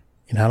 Mm-hmm.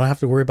 I don't have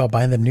to worry about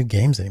buying them new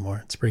games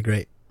anymore. It's pretty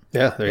great.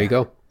 Yeah, there you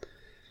go.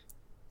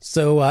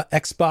 So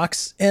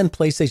Xbox and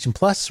PlayStation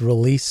Plus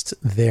released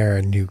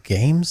their new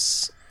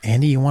games.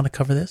 Andy, you want to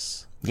cover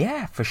this?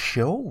 Yeah, for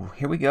sure.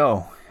 Here we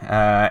go.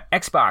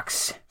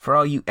 Xbox. For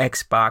all you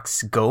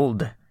Xbox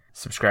Gold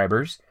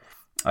subscribers,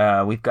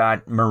 we've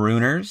got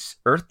Marooners,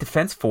 Earth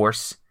Defense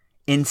Force,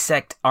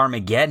 Insect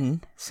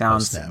Armageddon.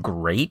 Sounds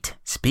great.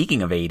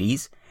 Speaking of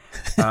 80s.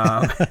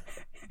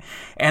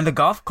 And the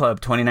Golf Club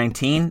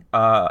 2019,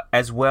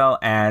 as well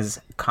as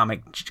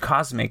Comic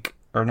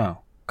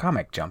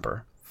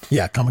Jumper.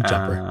 Yeah, Comic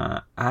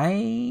Jumper.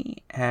 I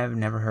have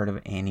never heard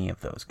of any of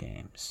those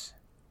games.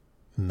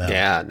 No.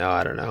 Yeah, no,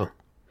 I don't know.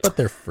 But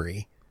they're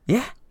free.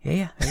 Yeah. There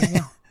you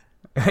go.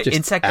 Just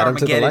Insect add them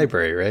to the Armageddon.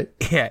 library, right?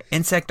 Yeah,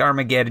 Insect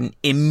Armageddon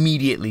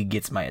immediately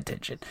gets my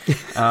attention.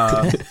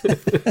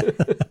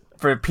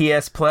 For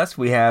PS Plus,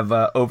 we have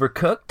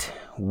Overcooked,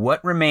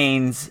 What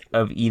Remains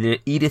of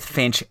Edith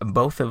Finch.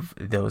 Both of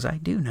those I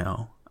do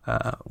know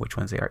which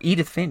ones they are.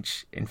 Edith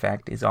Finch, in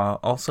fact, is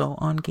also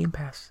on Game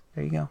Pass.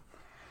 There you go.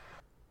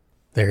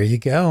 There you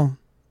go.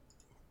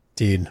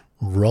 Dude,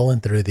 rolling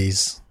through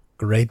these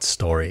great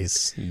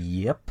stories.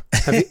 Yep.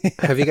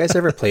 Have you guys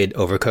ever played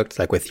Overcooked,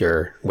 like with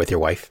your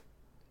wife?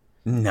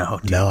 No,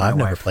 dude, No, my I've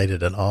never wife- played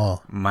it at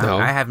all. No.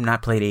 I have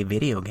not played a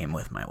video game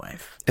with my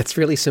wife. It's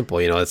really simple.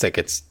 It's like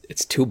it's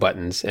 2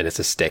 buttons and it's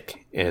a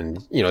stick, and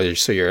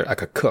you're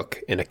like a cook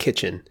in a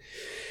kitchen,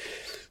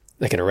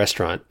 like in a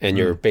restaurant, and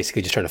you're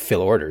basically just trying to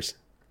fill orders.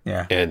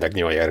 Yeah. And like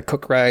you got to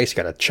cook rice, you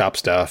got to chop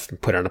stuff,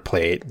 and put it on a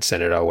plate, and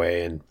send it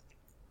away. And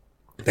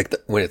like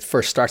when it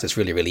first starts, it's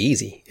really really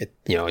easy.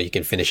 You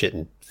can finish it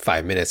in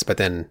 5 minutes, but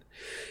then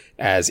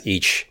as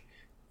each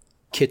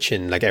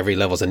kitchen, like every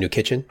level is a new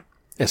kitchen,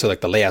 and so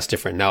like the layout's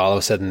different. Now all of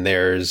a sudden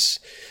there's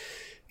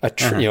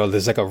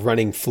there's like a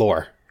running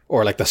floor,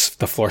 or like the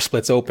floor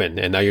splits open,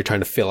 and now you're trying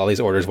to fill all these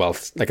orders while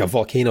like a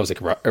volcano's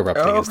like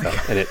erupting and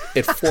stuff, and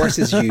it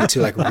forces you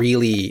to like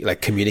really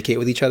like communicate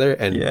with each other,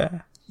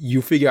 and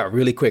you figure out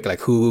really quick like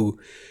who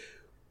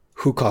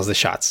calls the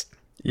shots.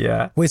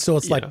 Yeah. Wait, so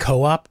it's like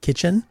co-op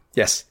kitchen?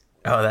 Yes,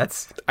 Oh,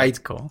 that's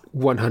cool.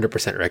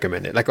 100%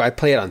 recommend it. Like I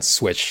play it on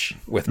Switch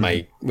with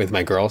my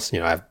girls.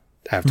 I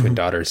have twin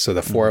daughters, so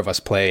the 4 of us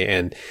play,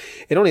 and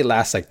it only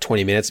lasts like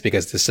 20 minutes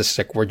because it's just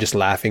like we're just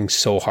laughing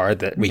so hard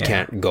that we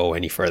can't go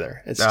any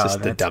further. It's just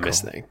the that's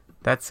dumbest cool. thing.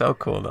 That's so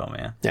cool, though,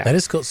 man. Yeah, That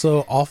is cool.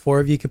 So all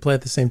 4 of you could play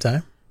at the same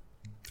time?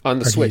 on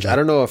the Or do you, Switch. I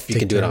don't know if you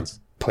take can do it on turns?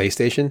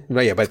 PlayStation,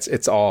 but yeah, but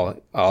it's all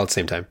at the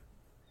same time.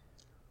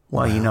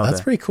 Well,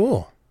 That's pretty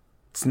cool.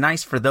 it's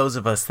nice for those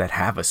of us that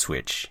have a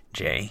Switch,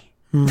 Jay.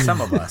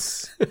 Some of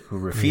us who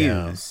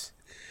refuse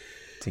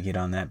to get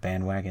on that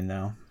bandwagon,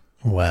 though.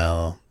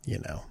 Well,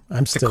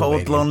 I'm It's a still cold,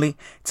 waiting. lonely.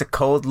 It's a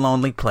cold,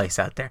 lonely place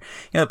out there.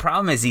 The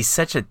problem is he's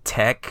such a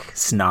tech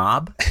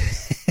snob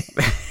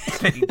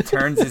that he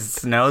turns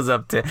his nose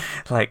up to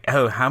like,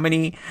 oh, how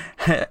many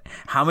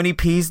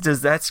P's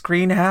does that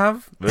screen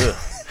have? Ugh.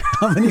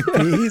 How many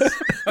P's?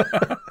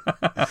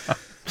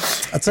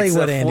 I'll tell you It's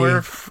what, a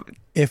Andy.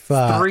 If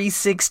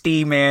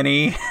 360,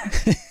 Manny.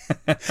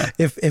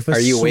 if a Are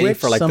you Switch waiting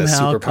for, like, the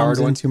somehow super-powered comes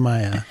one? into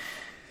my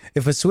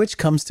if a Switch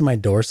comes to my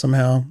door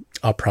somehow,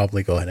 I'll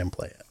probably go ahead and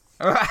play it.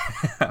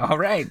 All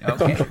right.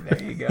 Okay.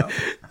 There you go.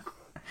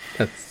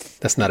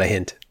 That's not a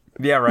hint.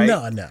 Yeah. Right.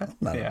 No,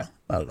 not at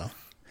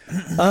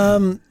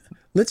all.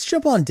 Let's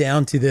jump on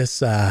down to this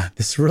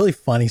this really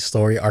funny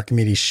story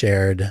Archimedes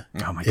shared.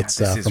 Oh my God, It's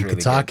this is from really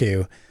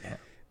Kotaku.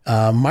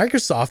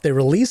 Microsoft, they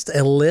released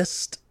a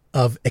list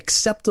of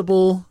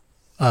acceptable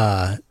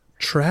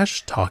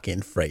trash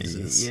talking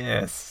phrases.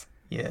 Yes.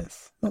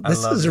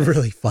 This is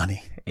really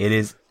funny. It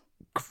is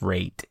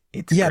great.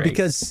 It's Yeah, great.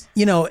 because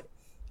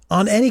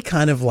on any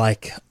kind of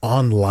like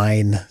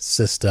online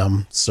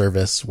system,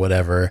 service,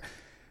 whatever,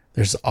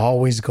 there's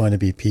always going to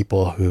be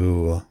people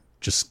who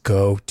just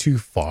go too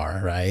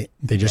far, right?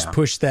 They just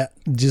push that,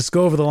 just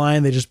go over the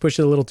line. They just push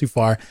it a little too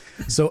far.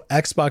 So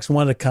Xbox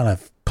wanted to kind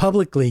of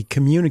publicly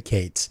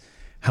communicate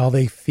how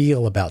they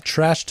feel about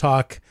trash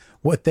talk,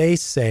 what they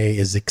say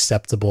is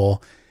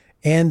acceptable.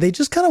 And they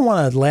just kind of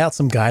want to lay out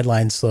some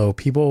guidelines so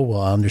people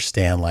will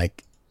understand,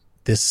 like,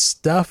 this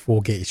stuff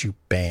will get you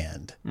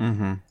banned.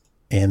 Mm-hmm.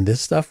 And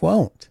this stuff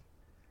won't.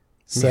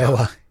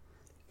 So,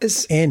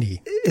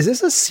 Andy. Is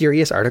this a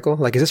serious article?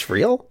 Like, is this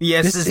real?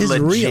 Yes, this is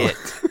legit. Real.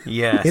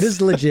 Yes. It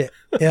is legit.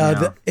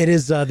 It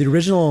is the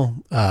original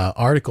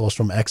articles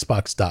from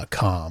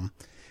Xbox.com.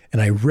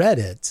 And I read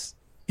it,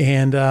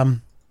 and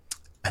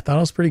I thought it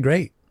was pretty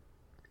great.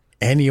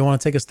 Andy, you want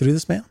to take us through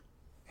this, man?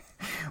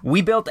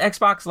 We built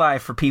Xbox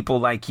Live for people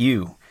like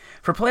you,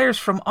 for players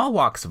from all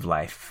walks of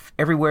life,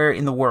 everywhere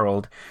in the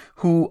world,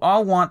 who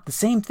all want the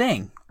same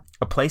thing,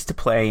 a place to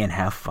play and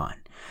have fun.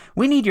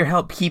 We need your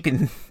help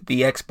keeping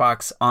the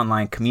Xbox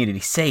Online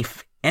community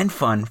safe and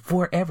fun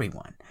for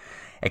everyone,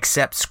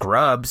 except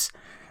scrubs.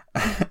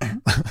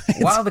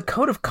 While the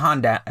code of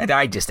conduct,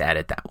 I just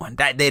added that one.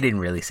 They didn't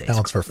really say that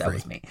one's for free. That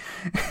was me.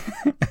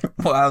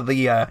 While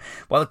the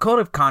code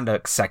of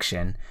conduct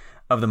section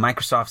of the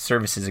Microsoft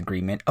Services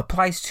Agreement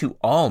applies to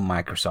all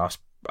Microsoft's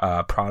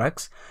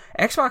products,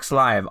 Xbox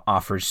Live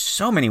offers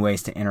so many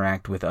ways to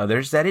interact with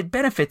others that it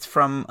benefits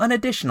from an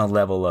additional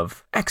level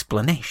of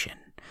explanation.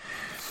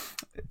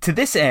 To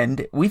this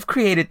end, we've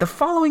created the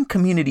following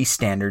community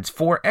standards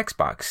for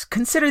Xbox.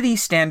 Consider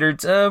these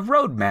standards a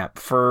roadmap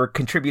for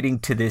contributing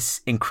to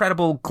this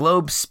incredible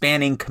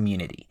globe-spanning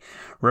community.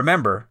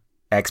 Remember,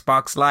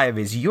 Xbox Live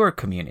is your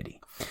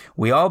community.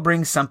 We all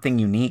bring something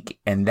unique,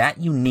 and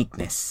that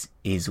uniqueness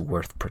is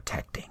worth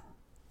protecting.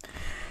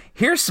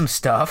 Here's some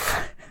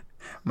stuff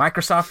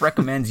Microsoft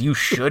recommends you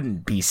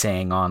shouldn't be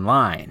saying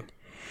online.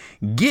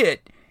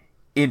 Get,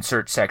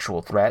 insert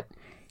sexual threat,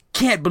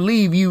 can't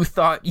believe you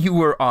thought you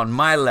were on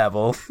my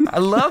level. I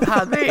love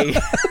how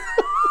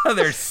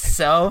they're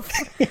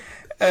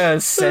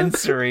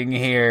self-censoring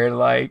here.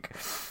 Like,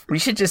 we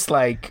should just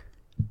like,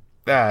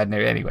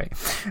 anyway.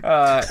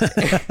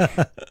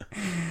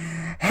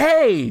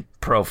 Hey,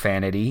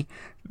 profanity.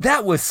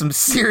 That was some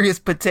serious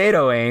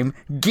potato aim.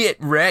 Get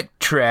wrecked,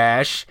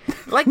 trash.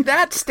 Like,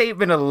 that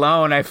statement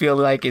alone, I feel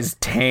like, is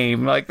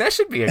tame. Like, that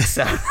should be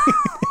acceptable.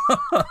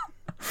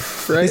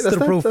 Right? It's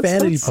the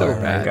profanity part.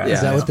 Yeah,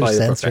 is that what they're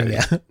censoring?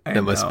 Yeah.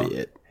 That must be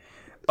it.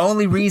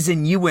 Only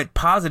reason you went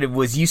positive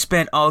was you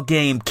spent all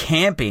game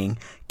camping.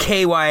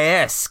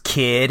 KYS,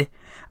 kid.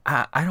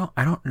 I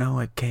don't know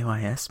what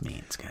KYS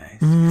means, guys.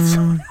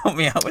 Someone help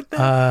me out with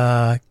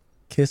that.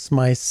 Kiss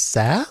my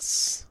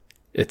sass?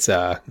 It's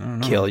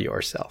kill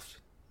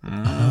yourself.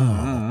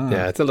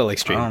 Yeah, it's a little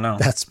extreme. I don't know.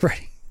 That's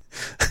pretty.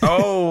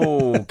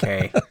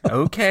 Okay.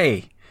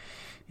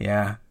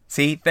 Yeah.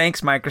 See,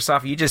 thanks,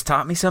 Microsoft. You just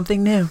taught me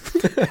something new.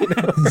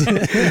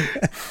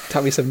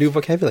 Taught me some new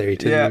vocabulary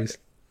to use.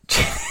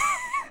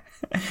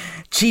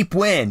 Cheap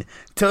win.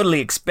 Totally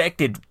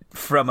expected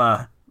from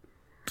a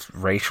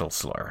racial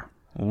slur.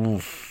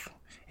 Oof.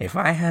 If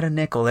I had a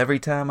nickel every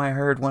time I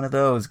heard one of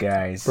those,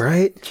 guys.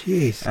 Right?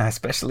 Jeez.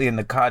 Especially in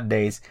the COD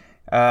days.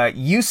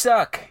 You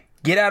suck.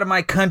 Get out of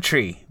my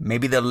country.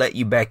 Maybe they'll let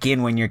you back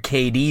in when your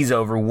KD's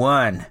over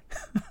 1.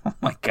 Oh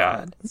my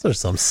God. Those are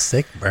some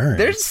sick burns.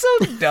 They're so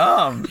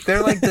dumb.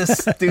 They're like the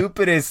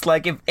stupidest.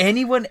 Like, if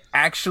anyone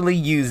actually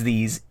used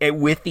these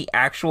with the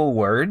actual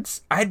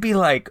words, I'd be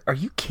like, are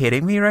you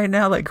kidding me right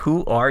now? Like,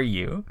 who are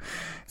you?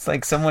 It's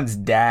like someone's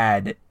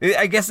dad.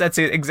 I guess that's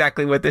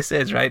exactly what this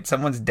is, right?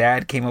 Someone's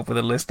dad came up with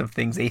a list of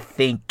things they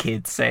think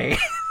kids say.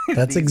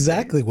 That's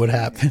exactly what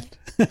happened.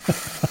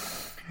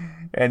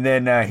 And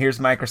then here's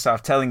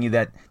Microsoft telling you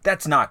that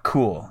that's not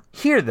cool.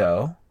 Here,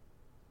 though,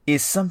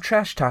 is some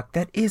trash talk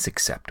that is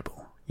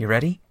acceptable. You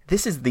ready?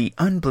 This is the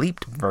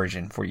unbleeped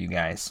version for you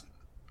guys.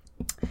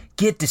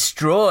 Get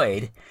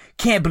destroyed.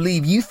 Can't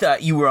believe you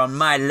thought you were on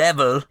my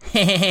level.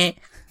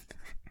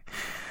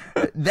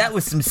 That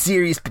was some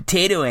serious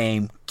potato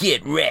aim.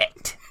 Get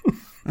wrecked.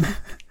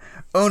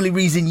 Only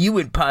reason you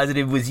went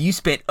positive was you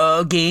spent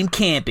all game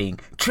camping.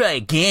 Try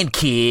again,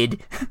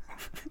 kid.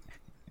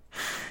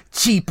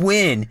 Cheap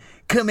win.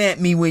 Come at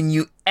me when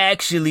you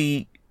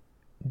actually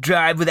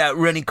drive without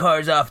running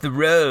cars off the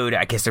road.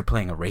 I guess they're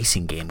playing a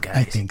racing game, guys.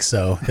 I think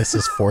so. This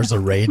is Forza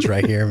Rage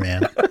right here,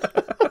 man.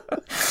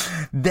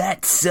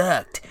 That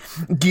sucked.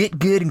 Get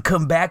good and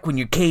come back when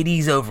your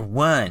KD's over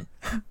 1.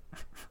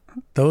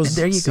 Those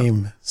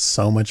seem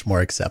so much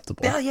more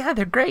acceptable. Yeah,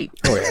 they're great.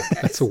 Oh yeah,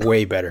 that's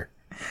way better.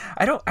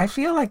 I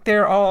feel like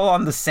they're all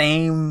on the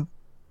same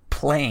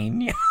plane.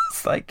 You know,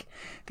 it's like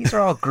these are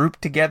all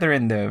grouped together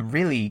in the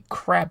really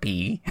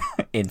crappy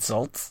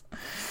insults.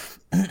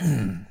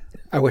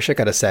 I wish I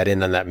could have sat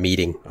in on that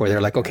meeting where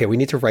they're like, okay, we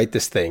need to write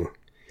this thing.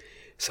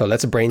 So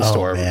let's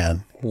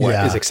brainstorm what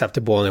is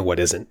acceptable and what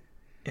isn't.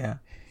 Yeah.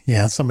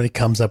 Yeah, somebody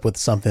comes up with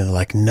something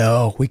like,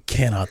 no, we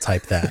cannot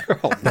type that.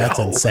 That's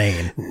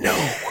insane. No.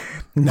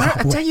 No,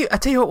 I tell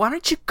you what. Why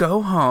don't you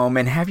go home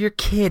and have your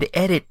kid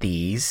edit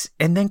these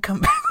and then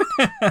come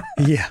back?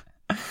 yeah.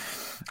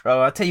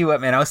 Oh, I'll tell you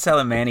what, man. I was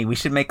telling Manny we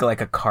should make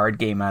like a card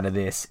game out of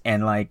this,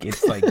 and like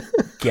it's like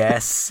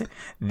guess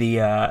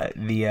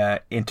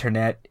the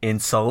internet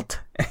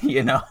insult,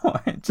 you know,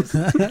 just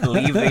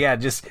leave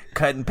just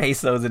cut and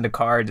paste those into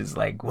cards. It's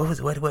like what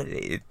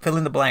fill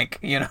in the blank,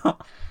 you know.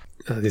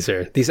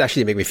 These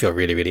actually make me feel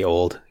really, really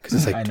old because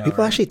it's like, do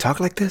people actually talk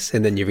like this?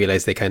 And then you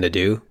realize they kind of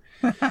do.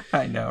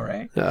 I know,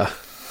 right?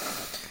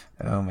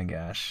 Oh my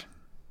gosh.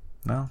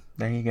 Well,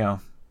 there you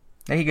go.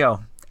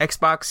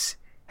 Xbox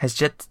has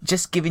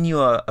just given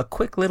you a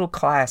quick little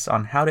class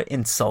on how to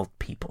insult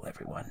people,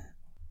 everyone.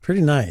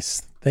 Pretty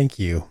nice. Thank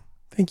you,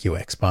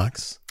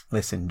 Xbox.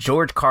 Listen,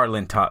 George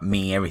Carlin taught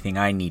me everything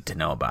I need to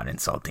know about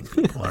insulting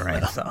people, all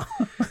right? So.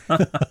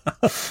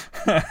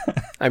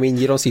 I mean,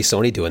 you don't see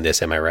Sony doing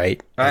this, am I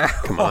right? Like,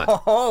 come on.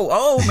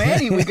 Oh,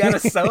 Manny, we got a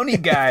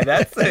Sony guy.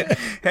 That's it.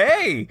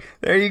 Hey,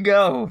 there you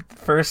go.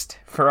 First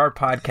for our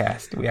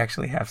podcast, we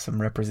actually have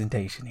some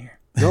representation here.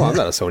 No, I'm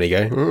not a Sony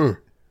guy. Mm-mm.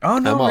 Oh,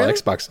 no, I'm all really?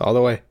 Xbox all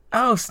the way.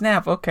 Oh,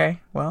 snap.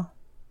 Okay. Well,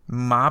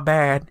 my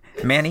bad.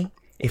 Manny,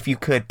 if you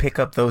could pick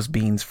up those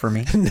beans for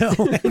me. No,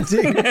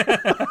 dude.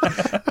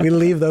 We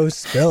leave those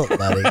spilt,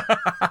 buddy.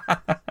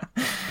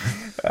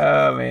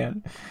 Oh,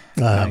 man.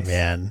 Nice.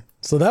 Man.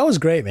 So that was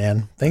great,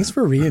 man. Thanks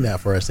for reading that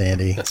for us,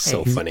 Andy. That's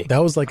so funny. That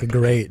was like a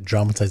great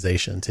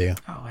dramatization, too.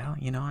 Oh, well,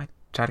 you know, I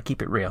try to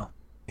keep it real.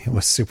 It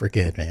was super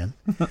good, man.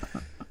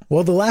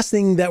 Well, the last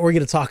thing that we're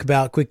going to talk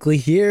about quickly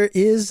here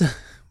is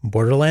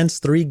Borderlands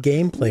 3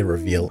 gameplay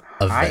reveal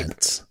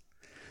event.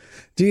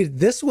 Dude,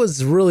 this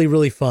was really,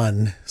 really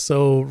fun.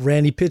 So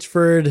Randy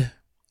Pitchford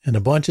and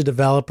a bunch of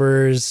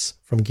developers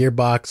from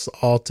Gearbox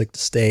all took the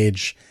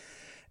stage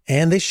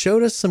and they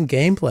showed us some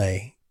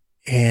gameplay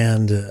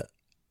and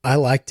I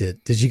liked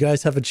it. Did you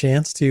guys have a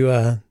chance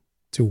to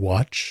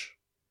watch?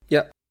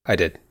 Yep, I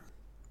did.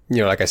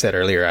 You know, like I said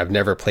earlier, I've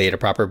never played a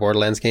proper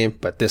Borderlands game,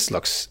 but this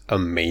looks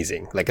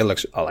amazing. Like it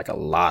looks like a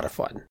lot of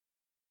fun.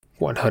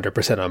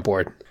 100% on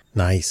board.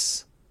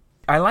 Nice.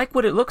 I like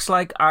what it looks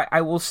like.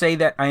 I will say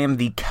that I am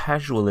the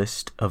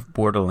casualist of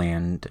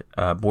Borderlands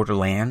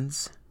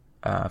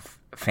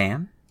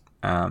fan.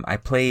 I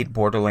played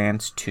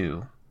Borderlands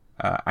 2.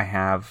 I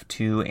have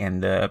 2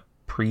 and the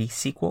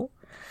pre-sequel.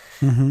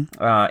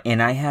 Mm-hmm.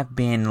 And I have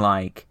been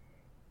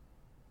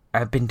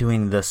I've been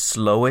doing the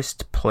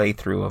slowest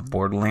playthrough of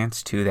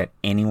Borderlands 2 that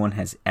anyone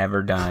has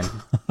ever done.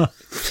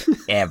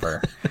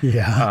 Ever.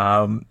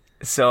 Yeah.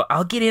 So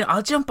I'll get in,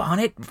 I'll jump on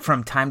it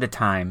from time to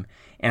time,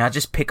 and I'll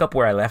just pick up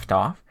where I left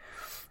off.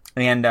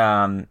 And,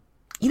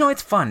 you know,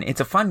 it's fun.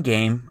 It's a fun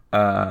game.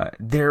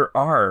 There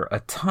are a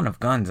ton of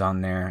guns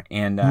on there,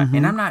 and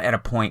and I'm not at a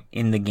point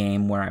in the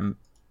game where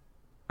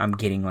I'm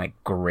getting like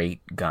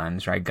great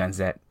guns, right? Guns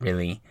that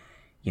really,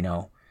 you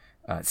know,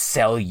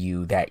 sell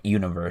you that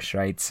universe,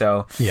 right?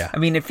 So, yeah. I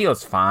mean, it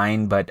feels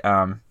fine, but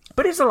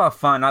it's a lot of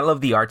fun. I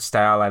love the art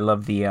style. I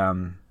love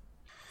the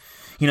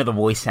you know, the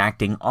voice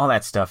acting, all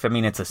that stuff. I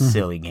mean, it's a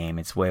silly game.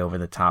 It's way over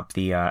the top.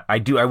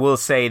 I will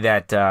say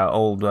that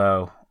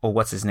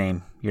what's his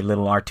name? Your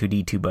little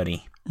R2-D2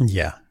 buddy.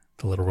 Yeah,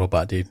 the little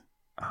robot dude.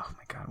 Oh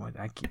my God,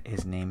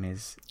 his name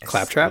is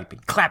Claptrap?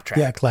 escaping. Claptrap.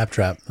 Yeah,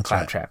 Claptrap. That's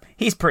Claptrap. Right.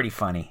 He's pretty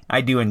funny.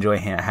 I do enjoy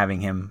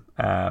having him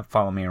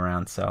follow me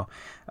around. So,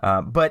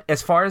 but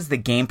as far as the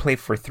gameplay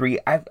for 3,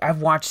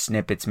 I've watched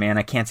snippets, man.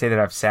 I can't say that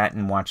I've sat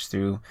and watched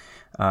through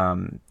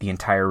the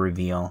entire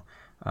reveal,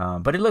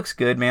 but it looks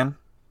good, man.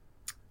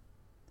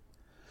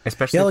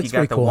 Especially if you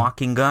got the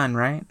walking gun,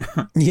 right?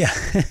 Yeah.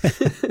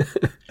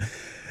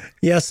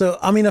 Yeah, so,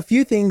 I mean, a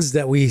few things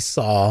that we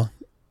saw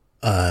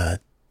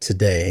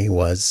today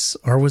was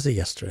it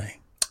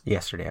yesterday?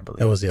 Yesterday, I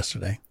believe. It was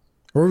yesterday.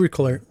 We're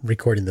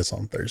recording this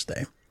on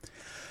Thursday.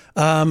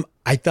 I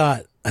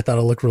thought it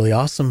looked really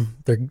awesome.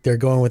 They're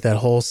going with that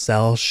whole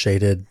cell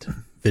shaded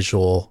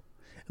visual.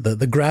 The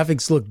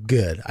graphics look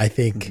good. I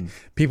think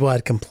people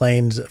had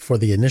complained for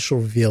the initial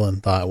reveal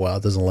and thought, well,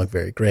 it doesn't look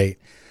very great.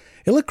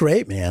 It looked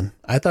great, man.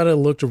 I thought it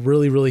looked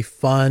really, really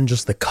fun.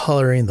 Just the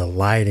coloring, the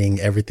lighting,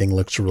 everything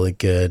looks really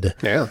good.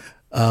 Yeah.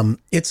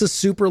 It's a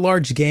super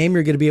large game.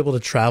 You're going to be able to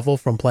travel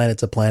from planet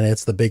to planet.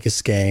 It's the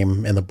biggest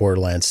game in the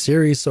Borderlands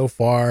series so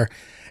far.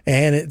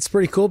 And it's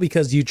pretty cool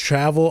because you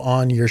travel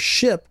on your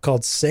ship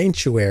called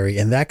Sanctuary,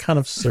 and that kind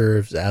of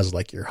serves as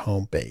like your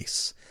home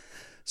base.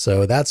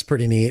 So that's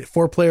pretty neat.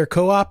 4-player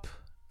co-op.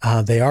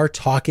 They are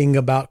talking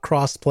about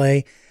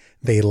crossplay.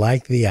 They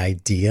like the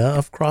idea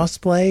of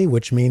crossplay,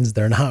 which means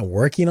they're not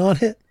working on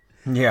it.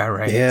 Yeah,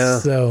 right. Yeah.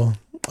 So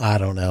I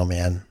don't know,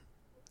 man.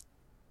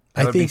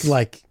 I think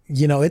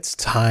it's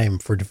time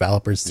for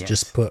developers to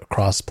just put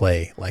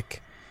crossplay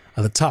like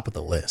at the top of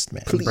the list,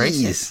 man.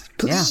 Embrace it.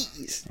 Yeah.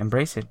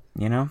 Embrace it.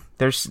 You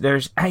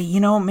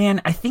know,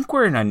 man, I think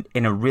we're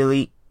in a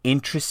really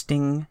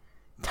interesting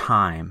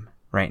time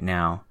right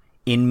now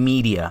in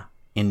media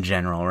in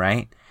general,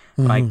 right?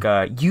 Like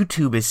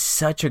YouTube is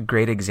such a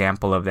great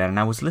example of that. And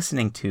I was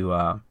listening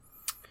to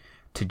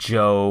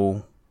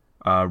Joe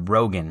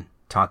Rogan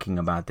talking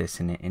about this,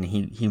 and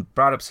he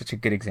brought up such a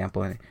good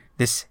example, and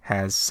this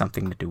has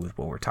something to do with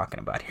what we're talking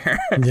about here.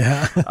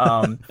 Yeah.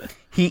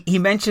 He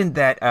mentioned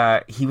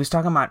that he was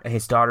talking about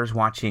his daughter's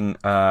watching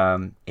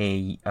a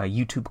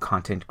YouTube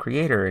content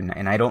creator,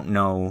 and I don't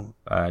know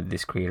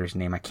this creator's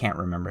name. I can't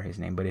remember his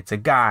name, but it's a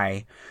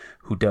guy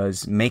who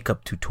does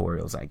makeup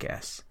tutorials, I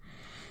guess.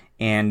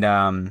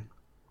 And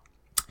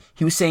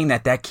he was saying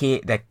that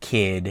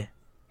kid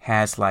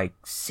has like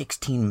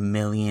 16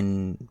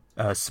 million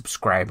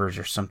subscribers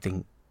or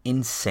something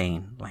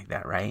insane like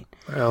that, right?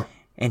 Wow.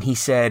 And he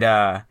said,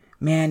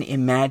 man,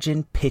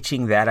 imagine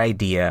pitching that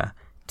idea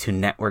to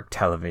network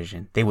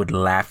television. They would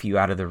laugh you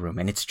out of the room.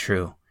 And it's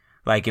true.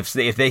 Like if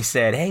they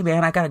said, hey,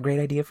 man, I got a great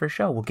idea for a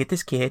show. We'll get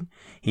this kid.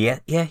 Yeah,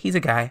 he's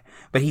a guy.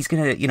 But he's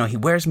going to, he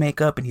wears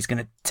makeup and he's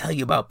going to tell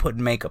you about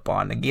putting makeup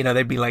on. And,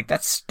 they'd be like,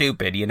 that's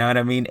stupid. You know what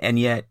I mean? And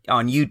yet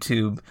on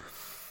YouTube,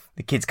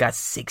 the kid's got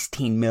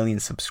 16 million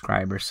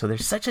subscribers. So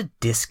there's such a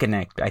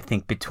disconnect, I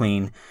think,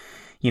 between,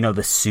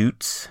 the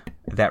suits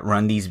that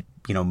run these,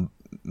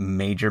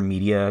 major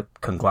media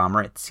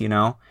conglomerates,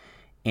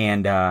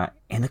 and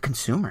the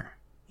consumer,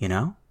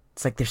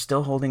 It's like they're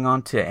still holding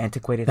on to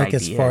antiquated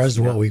ideas. Like as far as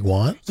what we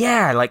want?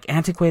 Yeah, like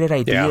antiquated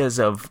ideas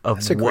of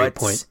That's a great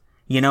point.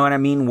 You know what I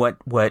mean?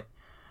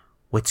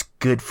 What's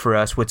good for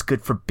us? What's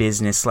good for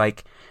business?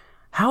 Like,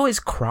 how is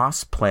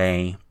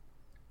crossplay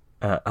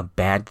a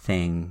bad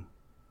thing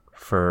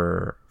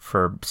for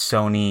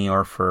Sony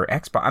or for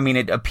Xbox? I mean,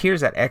 it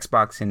appears that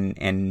Xbox and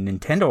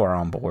Nintendo are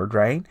on board,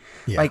 right?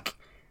 Yeah. Like,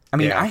 I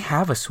mean, I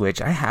have a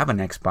Switch. I have an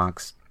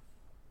Xbox.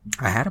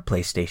 I had a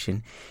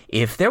PlayStation.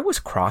 If there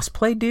was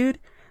crossplay, dude,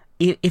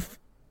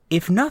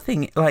 if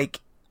nothing,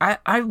 like,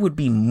 I would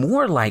be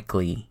more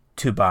likely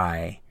to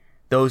buy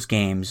those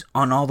games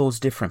on all those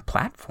different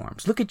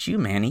platforms. Look at you,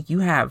 Manny. You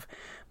have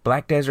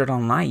Black Desert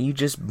Online. You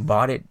just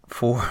bought it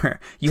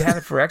you have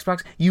it for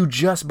Xbox. You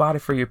just bought it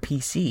for your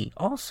PC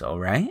also,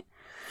 right?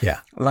 Yeah.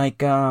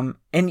 Like, and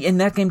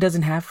that game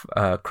doesn't have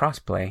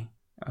crossplay.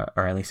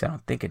 Or at least I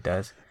don't think it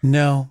does.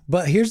 No,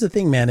 but here's the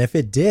thing, man. If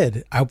it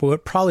did, I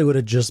probably would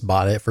have just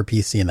bought it for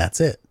PC and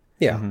that's it.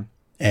 Yeah. Mm-hmm.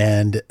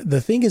 And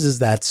the thing is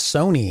that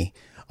Sony,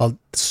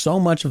 so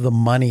much of the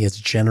money is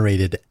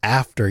generated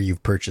after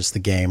you've purchased the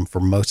game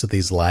for most of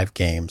these live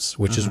games,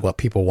 which is what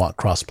people want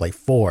crossplay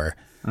for.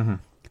 Mm-hmm.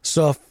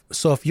 So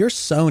if you're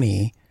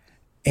Sony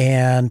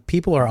and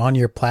people are on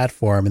your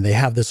platform and they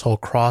have this whole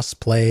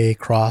crossplay,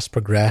 cross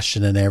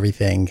progression and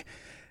everything,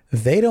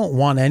 they don't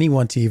want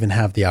anyone to even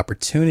have the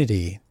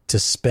opportunity to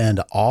spend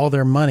all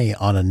their money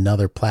on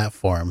another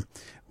platform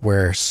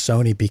where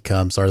Sony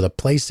becomes, or the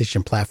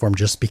PlayStation platform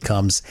just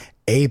becomes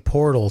a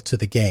portal to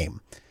the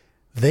game.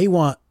 They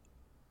want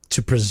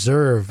to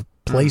preserve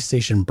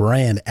PlayStation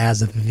brand as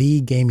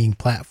the gaming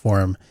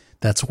platform.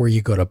 That's where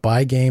you go to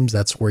buy games.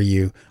 That's where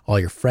all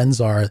your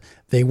friends are.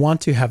 They want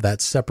to have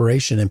that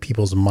separation in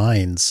people's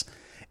minds.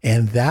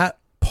 And that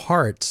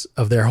part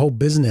of their whole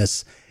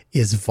business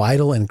is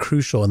vital and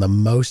crucial, and the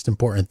most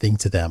important thing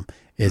to them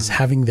is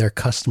having their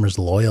customers'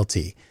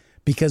 loyalty.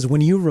 Because when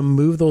you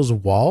remove those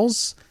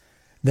walls,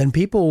 then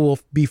people will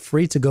be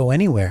free to go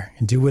anywhere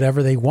and do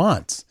whatever they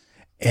want.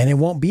 And it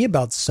won't be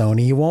about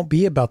Sony. It won't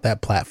be about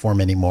that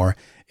platform anymore.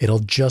 It'll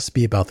just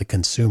be about the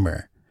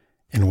consumer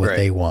and what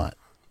they want.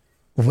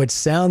 Which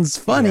sounds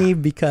funny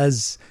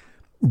because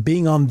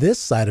being on this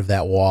side of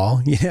that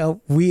wall,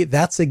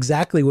 that's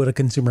exactly what a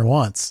consumer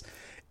wants.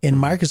 And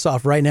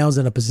Microsoft right now is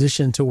in a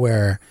position to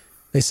where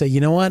they say,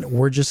 you know what,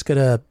 we're just going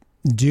to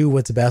do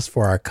what's best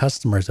for our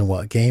customers and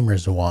what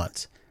gamers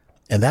want.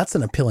 And that's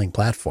an appealing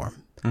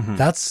platform. Mm-hmm.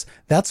 That's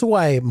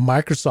why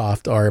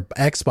Microsoft or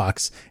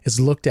Xbox is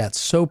looked at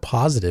so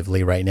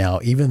positively right now,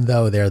 even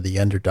though they're the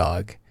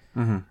underdog.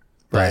 Mm-hmm.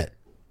 But,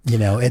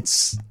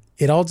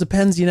 it all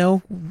depends,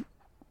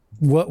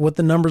 what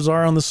the numbers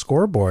are on the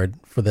scoreboard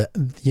for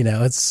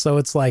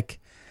it's like,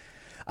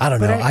 I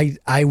don't know.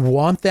 I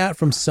want that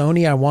from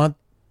Sony. I want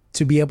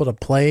to be able to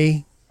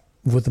play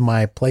with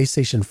my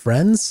PlayStation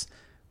friends,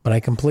 but I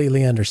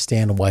completely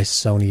understand why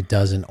Sony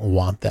doesn't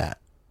want that,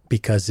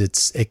 because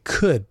it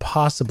could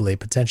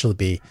potentially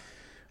be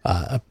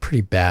a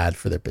pretty bad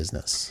for their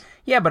business.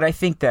 Yeah, but I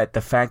think that the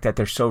fact that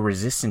they're so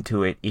resistant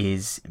to it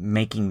is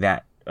making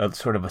that a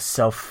sort of a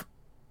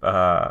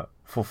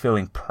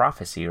self-fulfilling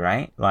prophecy,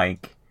 right?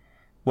 Like,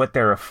 what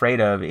they're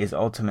afraid of is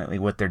ultimately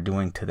what they're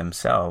doing to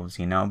themselves,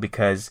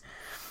 because,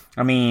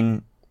 I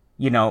mean,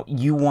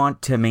 you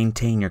want to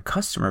maintain your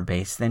customer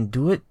base, then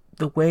do it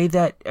the way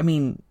that, I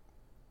mean,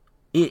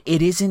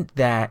 it isn't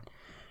that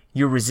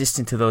you're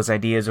resistant to those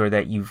ideas or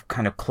that you've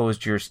kind of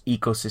closed your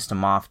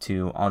ecosystem off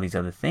to all these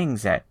other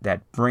things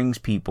that brings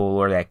people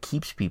or that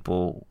keeps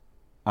people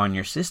on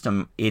your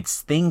system.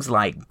 It's things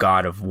like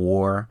God of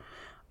War,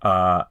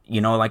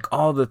 like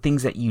all the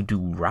things that you do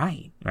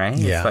right? Yeah.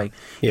 It's like,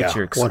 it's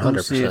your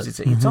exclusives,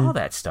 it's all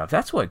that stuff.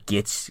 That's what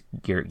gets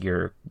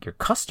your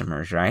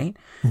customers, right?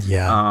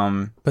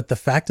 Yeah. But the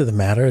fact of the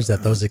matter is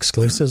that those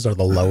exclusives are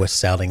the lowest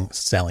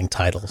selling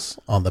titles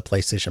on the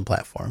PlayStation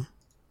platform.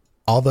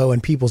 Although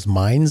in people's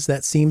minds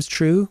that seems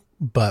true,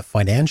 but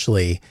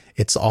financially,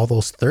 it's all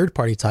those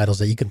third-party titles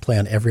that you can play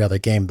on every other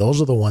game.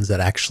 Those are the ones that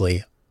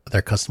actually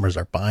their customers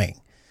are buying,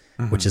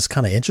 which is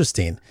kind of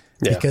interesting.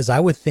 Yeah. Because I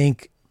would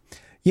think,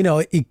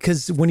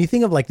 because when you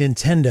think of like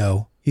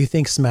Nintendo, you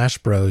think Smash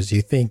Bros,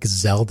 you think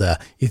Zelda,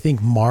 you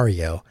think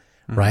Mario,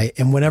 right?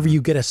 And whenever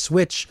you get a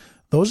Switch,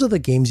 those are the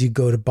games you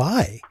go to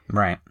buy.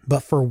 Right.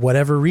 But for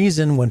whatever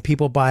reason, when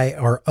people buy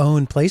our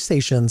own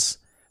PlayStations,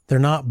 they're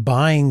not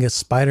buying a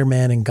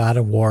Spider-Man and God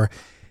of War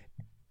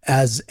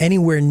as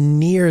anywhere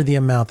near the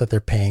amount that they're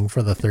paying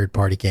for the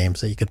third-party games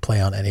that you could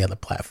play on any other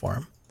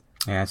platform.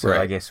 Yeah, so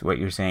I guess what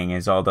you're saying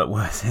is all that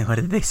was, what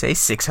did they say,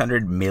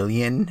 600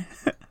 million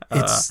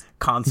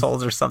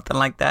consoles or something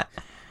like that?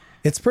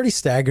 It's pretty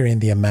staggering,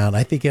 the amount.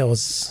 I think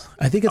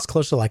it's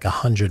close to like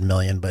 100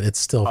 million, but it's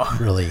still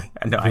really,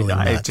 no, really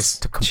I nuts.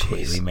 just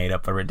completely made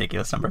up a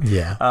ridiculous number.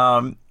 Yeah.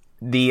 All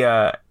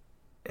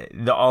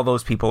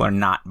those people are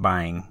not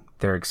buying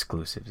their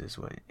exclusives is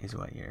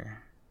what you're...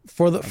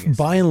 For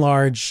by and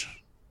large,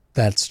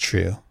 that's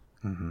true.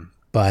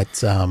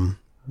 But,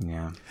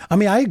 yeah. I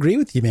mean, I agree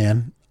with you,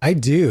 man. I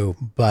do,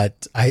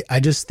 but I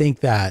just think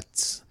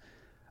that,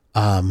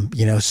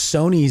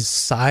 Sony's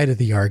side of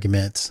the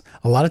argument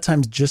a lot of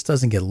times just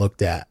doesn't get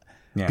looked at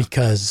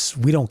because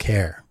we don't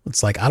care.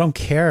 It's like, I don't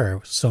care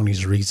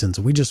Sony's reasons.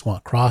 We just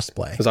want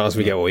crossplay. As long as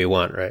we get what we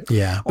want, right?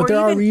 Yeah, but Or there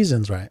are even-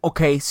 reasons, right?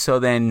 Okay, so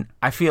then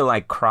I feel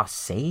like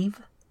cross-save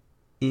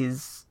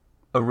is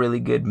a really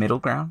good middle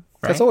ground,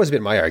 right? That's always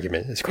been my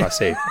argument, is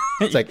cross-save.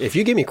 It's like, if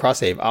you give me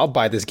cross-save, I'll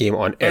buy this game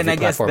on every and I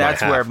guess platform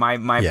that's I have.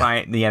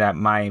 where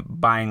my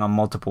buying on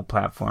multiple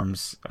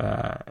platforms,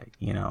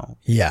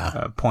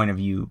 point of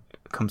view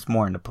comes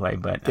more into play.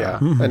 But Yeah,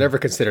 I never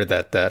considered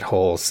that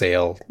whole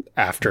sale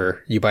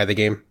after you buy the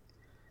game.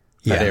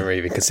 Yeah. I never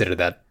even considered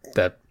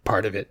that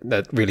part of it.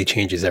 That really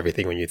changes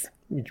everything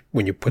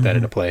when you put that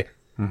into play.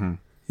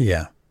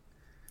 Yeah.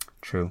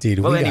 true. Dude,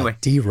 well, we anyway,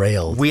 got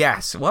derailed. we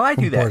asked. Well, I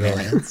do that. Man.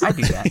 Borderlands. I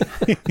do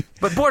that.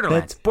 But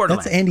Borderlands.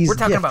 That's Andy's We're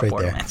talking gift about right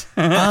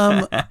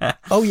Borderlands.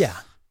 Oh, yeah.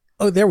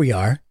 Oh, there we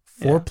are.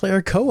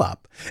 4-player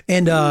co-op.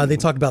 And they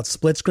talk about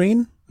split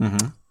screen.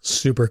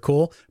 Super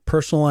cool.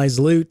 Personalized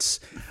loots.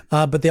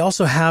 But they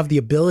also have the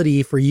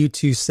ability for you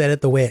to set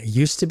it the way it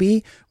used to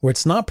be, where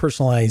it's not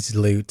personalized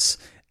loots.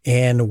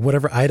 And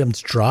whatever items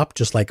drop,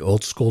 just like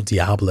old school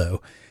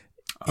Diablo,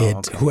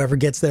 whoever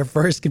gets there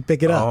first can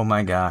pick it up. Oh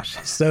my gosh.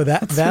 So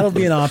that'll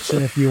be an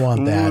option if you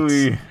want that.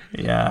 Ooh,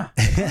 yeah.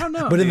 I don't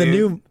know. But in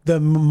the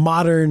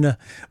modern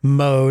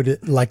mode,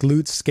 like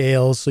loot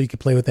scales, so you can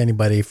play with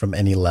anybody from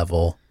any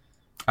level.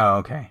 Oh,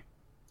 okay.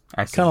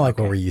 I see. Kind of like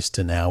what we're used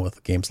to now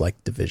with games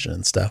like Division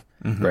and stuff.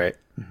 Right.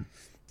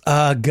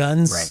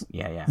 Guns. Right.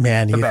 Yeah.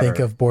 Man, The you think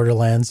better. of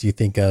Borderlands, you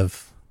think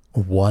of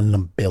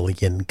 1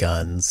 billion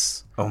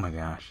guns. Oh my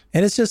gosh.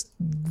 And it's just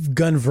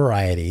gun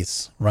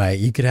varieties, right?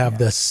 You could have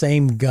the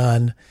same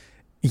gun,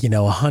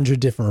 100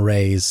 different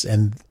arrays,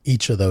 and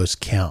each of those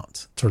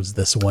count towards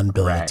this 1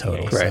 billion Right,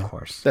 total. yeah, So, of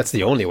course. That's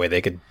the only way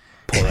they could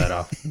pull that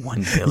off.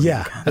 1 billion.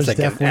 yeah, guns. there's That's like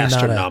an definitely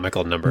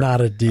astronomical number.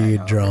 not a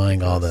dude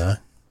drawing all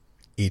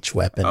each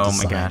weapon Oh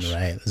my design, gosh.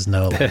 right? There's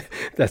no,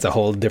 That's a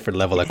whole different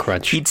level of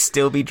crunch. He'd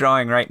still be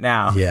drawing right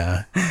now.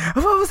 yeah.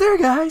 I'm almost there,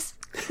 guys.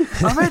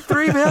 I'm at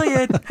 3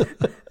 million.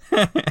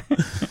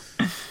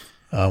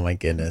 Oh my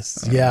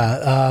goodness.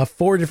 Yeah.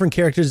 4 different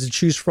characters to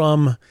choose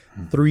from,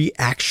 3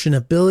 action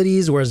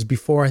abilities, whereas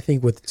before I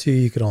think with 2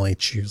 you could only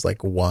choose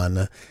like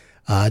 1.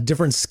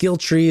 Different skill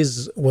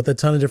trees with a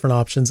ton of different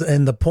options.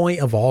 And the point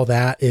of all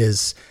that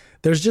is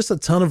there's just a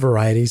ton of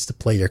varieties to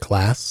play your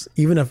class.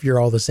 Even if you're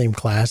all the same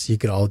class, you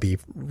could all be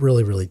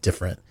really, really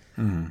different.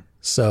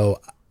 So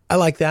I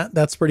like that.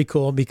 That's pretty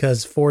cool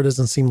because 4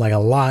 doesn't seem like a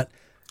lot,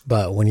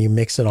 but when you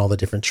mix in all the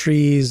different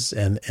trees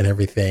and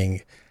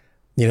everything,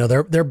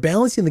 they're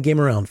balancing the game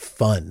around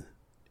fun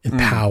and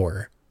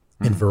power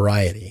and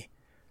variety.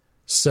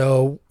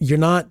 So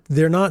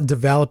they're not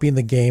developing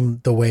the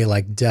game the way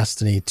like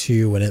Destiny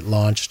 2 when it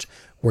launched,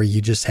 where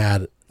you just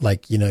had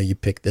like, you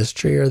pick this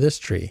tree or this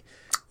tree.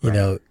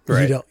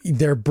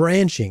 They're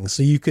branching,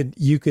 so you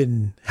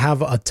could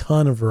have a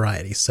ton of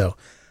variety. So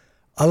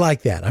I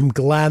like that. I'm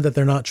glad that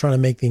they're not trying to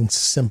make things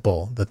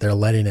simple, that they're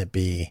letting it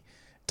be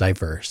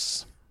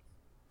diverse.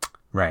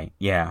 Right.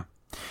 Yeah.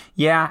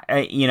 Yeah.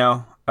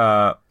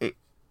 I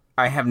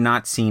have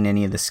not seen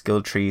any of the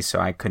skill trees, so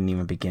I couldn't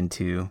even begin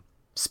to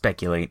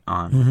speculate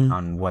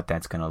on what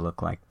that's going to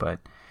look like. But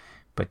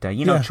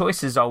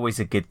choice is always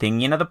a good thing.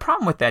 The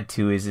problem with that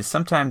too is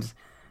sometimes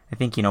I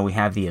think, we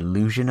have the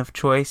illusion of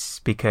choice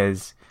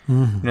because,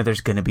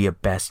 there's going to be a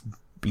best,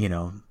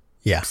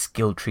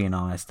 skill tree and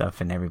all that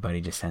stuff, and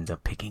everybody just ends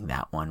up picking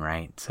that one,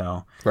 right?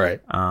 So, Right.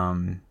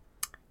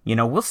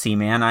 we'll see,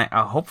 man. I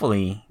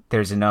hopefully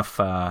there's enough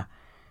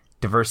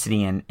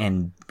diversity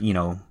and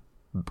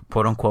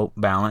quote unquote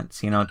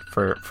balance,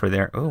 for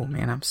their. Oh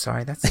man, I'm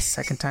sorry. That's the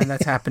second time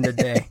that's happened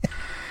today.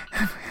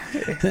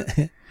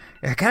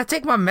 I gotta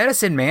take my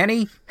medicine,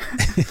 Manny.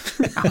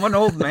 I'm an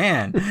old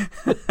man.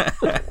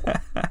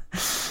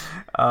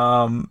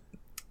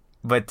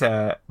 But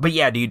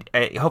yeah, dude.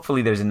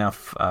 Hopefully, there's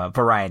enough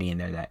variety in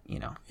there that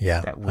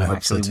that we'll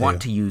actually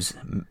want to use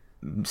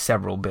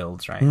several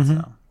builds, right? Mm-hmm.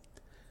 So,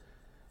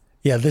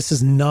 yeah, this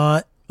is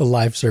not a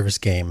live service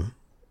game,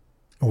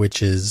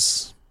 which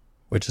is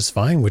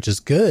fine, which is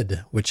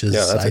good, which is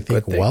I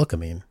think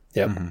welcoming.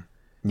 Yep. mm-hmm.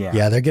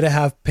 Yeah, they're gonna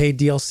have paid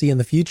DLC in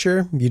the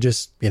future. You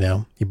just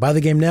you buy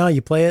the game now,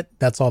 you play it.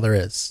 That's all there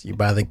is. You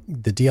buy the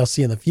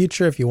DLC in the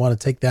future if you want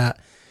to take that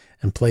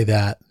and play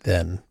that.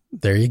 Then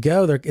there you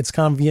go. It's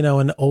kind of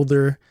an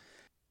older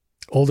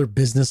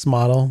business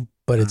model,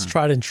 but it's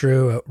tried and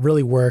true. It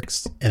really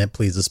works and it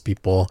pleases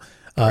people.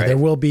 Right. There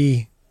will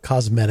be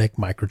cosmetic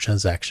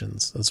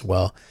microtransactions as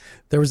well.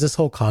 There was this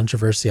whole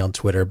controversy on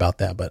Twitter about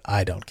that, but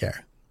I don't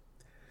care.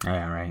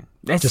 Yeah, right.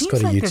 Just go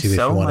to YouTube if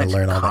you want to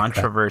learn all that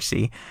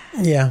controversy.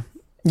 Yeah.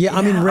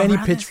 I mean, Randy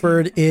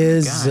Pitchford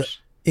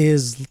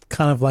is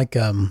kind of like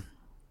I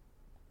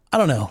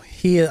don't know.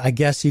 I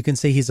guess you can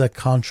say he's a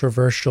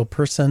controversial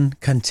person,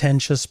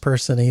 contentious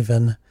person,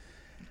 even.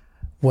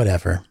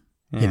 Whatever.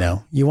 Yeah.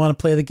 You want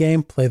to play the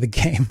game, play the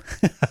game.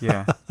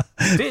 Yeah.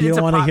 If you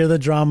don't want to hear the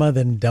drama,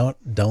 then don't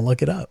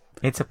look it up.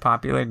 It's a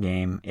popular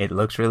game. It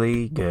looks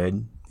really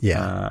good.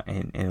 Yeah.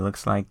 And it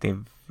looks like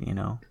they've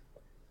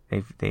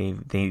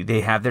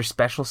They have their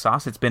special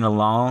sauce. It's been a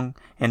long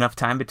enough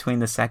time between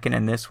the second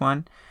and this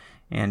one,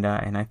 and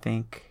I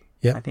think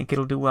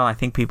it'll do well. I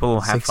think people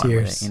will have 6 fun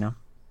years. with it.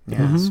 Yeah,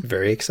 Mm-hmm. It's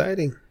very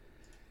exciting.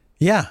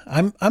 Yeah,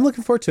 I'm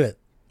looking forward to it.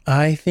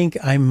 I think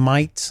I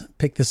might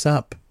pick this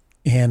up,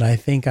 and I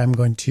think I'm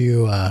going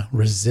to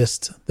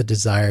resist the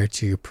desire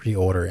to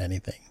pre-order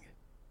anything.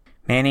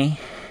 Manny,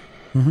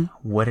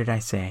 what did I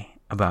say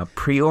about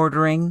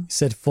pre-ordering? You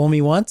said fool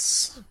me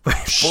once,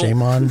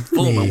 shame on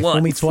me.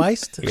 Fool me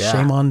twice,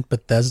 shame on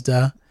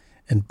Bethesda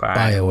and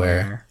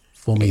BioWare.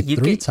 Fool me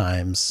three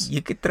times.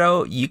 You can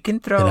throw.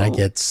 And I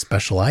get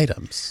special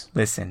items.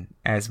 Listen,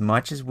 as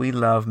much as we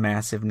love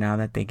Massive now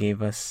that they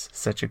gave us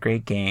such a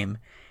great game,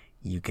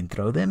 you can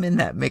throw them in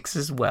that mix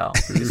as well,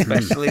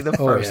 especially the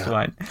first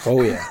one.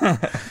 Oh yeah.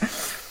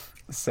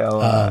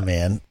 So,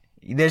 man,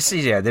 there's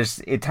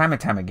time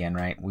and time again,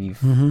 right? We've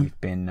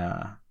been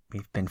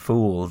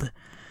fooled.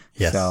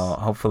 Yes. So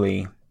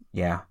hopefully,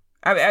 yeah.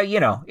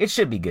 It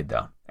should be good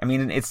though. I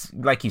mean, it's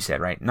like you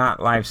said, right?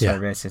 Not live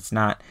service. It's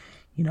not.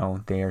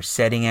 They're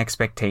setting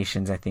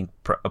expectations, I think,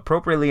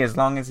 appropriately, as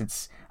long as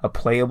it's a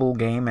playable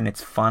game and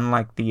it's fun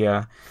like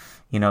the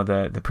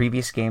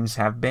previous games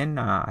have been.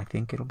 I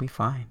think it'll be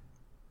fine.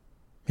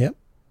 Yep.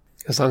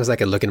 As long as I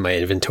can look in my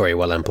inventory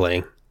while I'm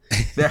playing,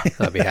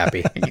 I'll be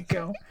happy. There you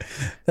go.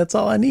 That's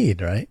all I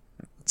need, right?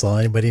 That's all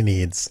anybody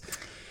needs.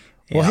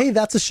 Yeah. Well, hey,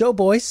 that's a show,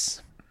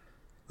 boys.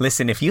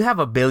 Listen, if you have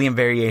a billion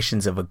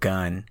variations of a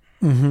gun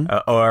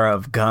or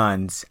of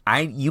guns,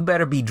 you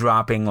better be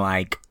dropping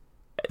like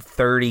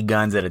 30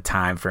 guns at a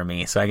time for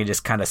me, so I can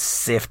just kind of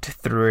sift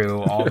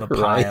through all the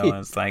pile. And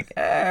it's like,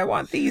 I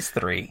want these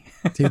 3.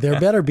 Dude, there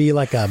better be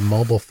like a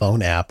mobile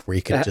phone app where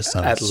you can just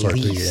sort through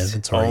your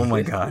inventory. Oh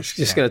my gosh. It's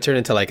just going to turn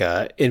into like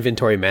a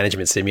inventory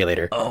management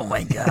simulator. Oh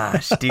my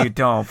gosh. Dude,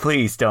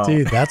 please don't.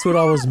 Dude, that's what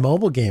all those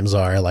mobile games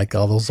are, like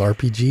all those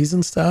RPGs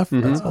and stuff.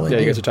 That's all they do.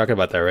 You guys are talking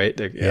about that, right?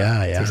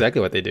 Yeah. That's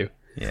exactly what they do.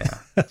 Yeah.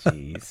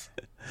 Jeez.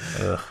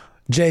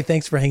 Jay,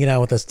 thanks for hanging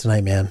out with us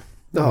tonight, man.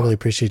 I really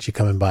appreciate you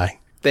coming by.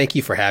 Thank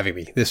you for having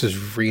me. This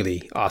was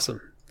really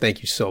awesome.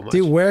 Thank you so much.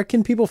 Dude, where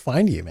can people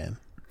find you, man?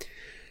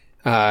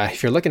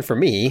 If you're looking for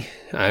me,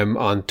 I'm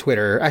on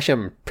Twitter.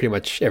 Actually, I'm pretty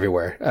much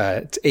everywhere.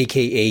 It's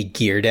AKA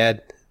Gear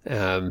Dad.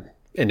 And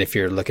if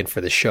you're looking for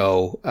the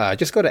show,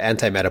 just go to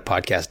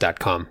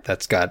antimetapodcast.com.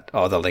 That's got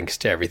all the links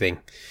to everything.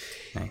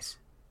 Nice.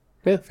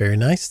 Yeah. Very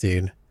nice,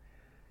 dude.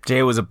 Jay,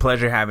 it was a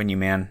pleasure having you,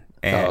 man.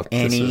 At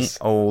any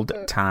old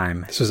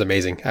time. This was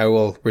amazing. I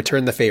will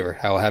return the favor.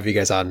 I will have you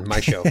guys on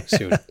my show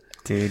soon.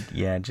 Dude,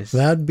 yeah,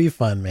 that'd be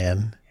fun,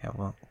 man. Yeah,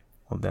 we'll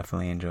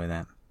definitely enjoy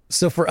that.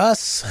 So for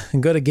us,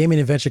 go to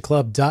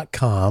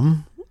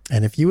gamingadventureclub.com,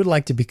 and if you would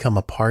like to become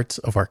a part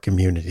of our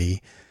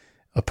community,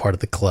 a part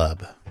of the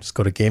club, just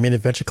go to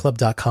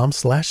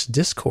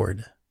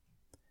gamingadventureclub.com/discord.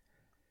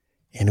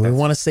 And we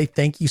want to say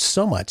thank you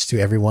so much to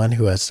everyone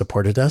who has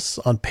supported us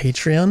on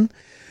Patreon.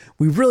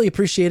 We really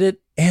appreciate it.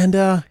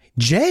 And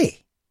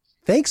Jay,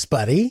 thanks,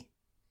 buddy.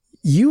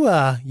 You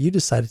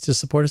decided to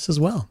support us as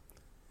well.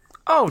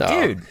 Oh,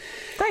 dude.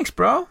 Thanks,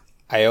 bro.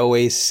 I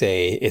always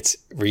say it's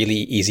really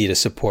easy to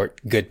support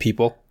good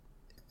people.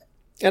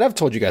 And I've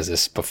told you guys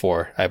this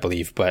before, I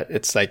believe, but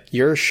it's like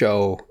your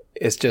show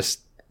is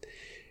just,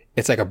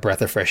 it's like a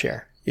breath of fresh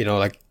air.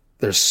 Like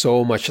there's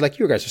so much, like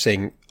you guys are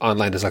saying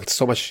online, there's like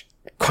so much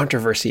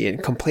controversy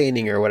and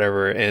complaining or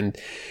whatever. And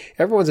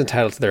everyone's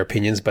entitled to their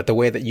opinions, but the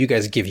way that you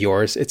guys give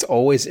yours, it's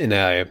always in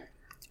a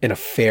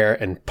fair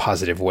and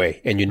positive way.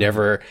 And you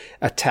never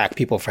attack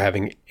people for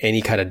having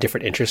any kind of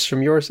different interests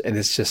from yours. And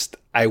it's just,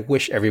 I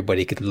wish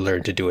everybody could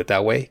learn to do it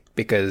that way,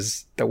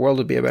 because the world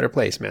would be a better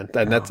place, man.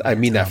 And I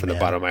mean that from the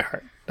bottom of my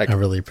heart. Like, I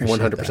really appreciate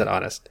 100% that.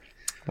 honest.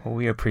 Well,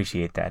 we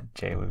appreciate that,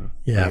 Jay.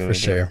 Yeah, really for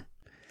sure.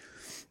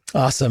 Do.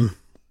 Awesome.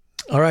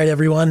 All right,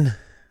 everyone.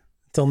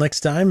 Until next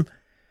time,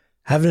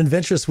 Have an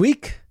adventurous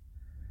week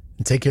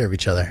and take care of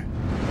each other.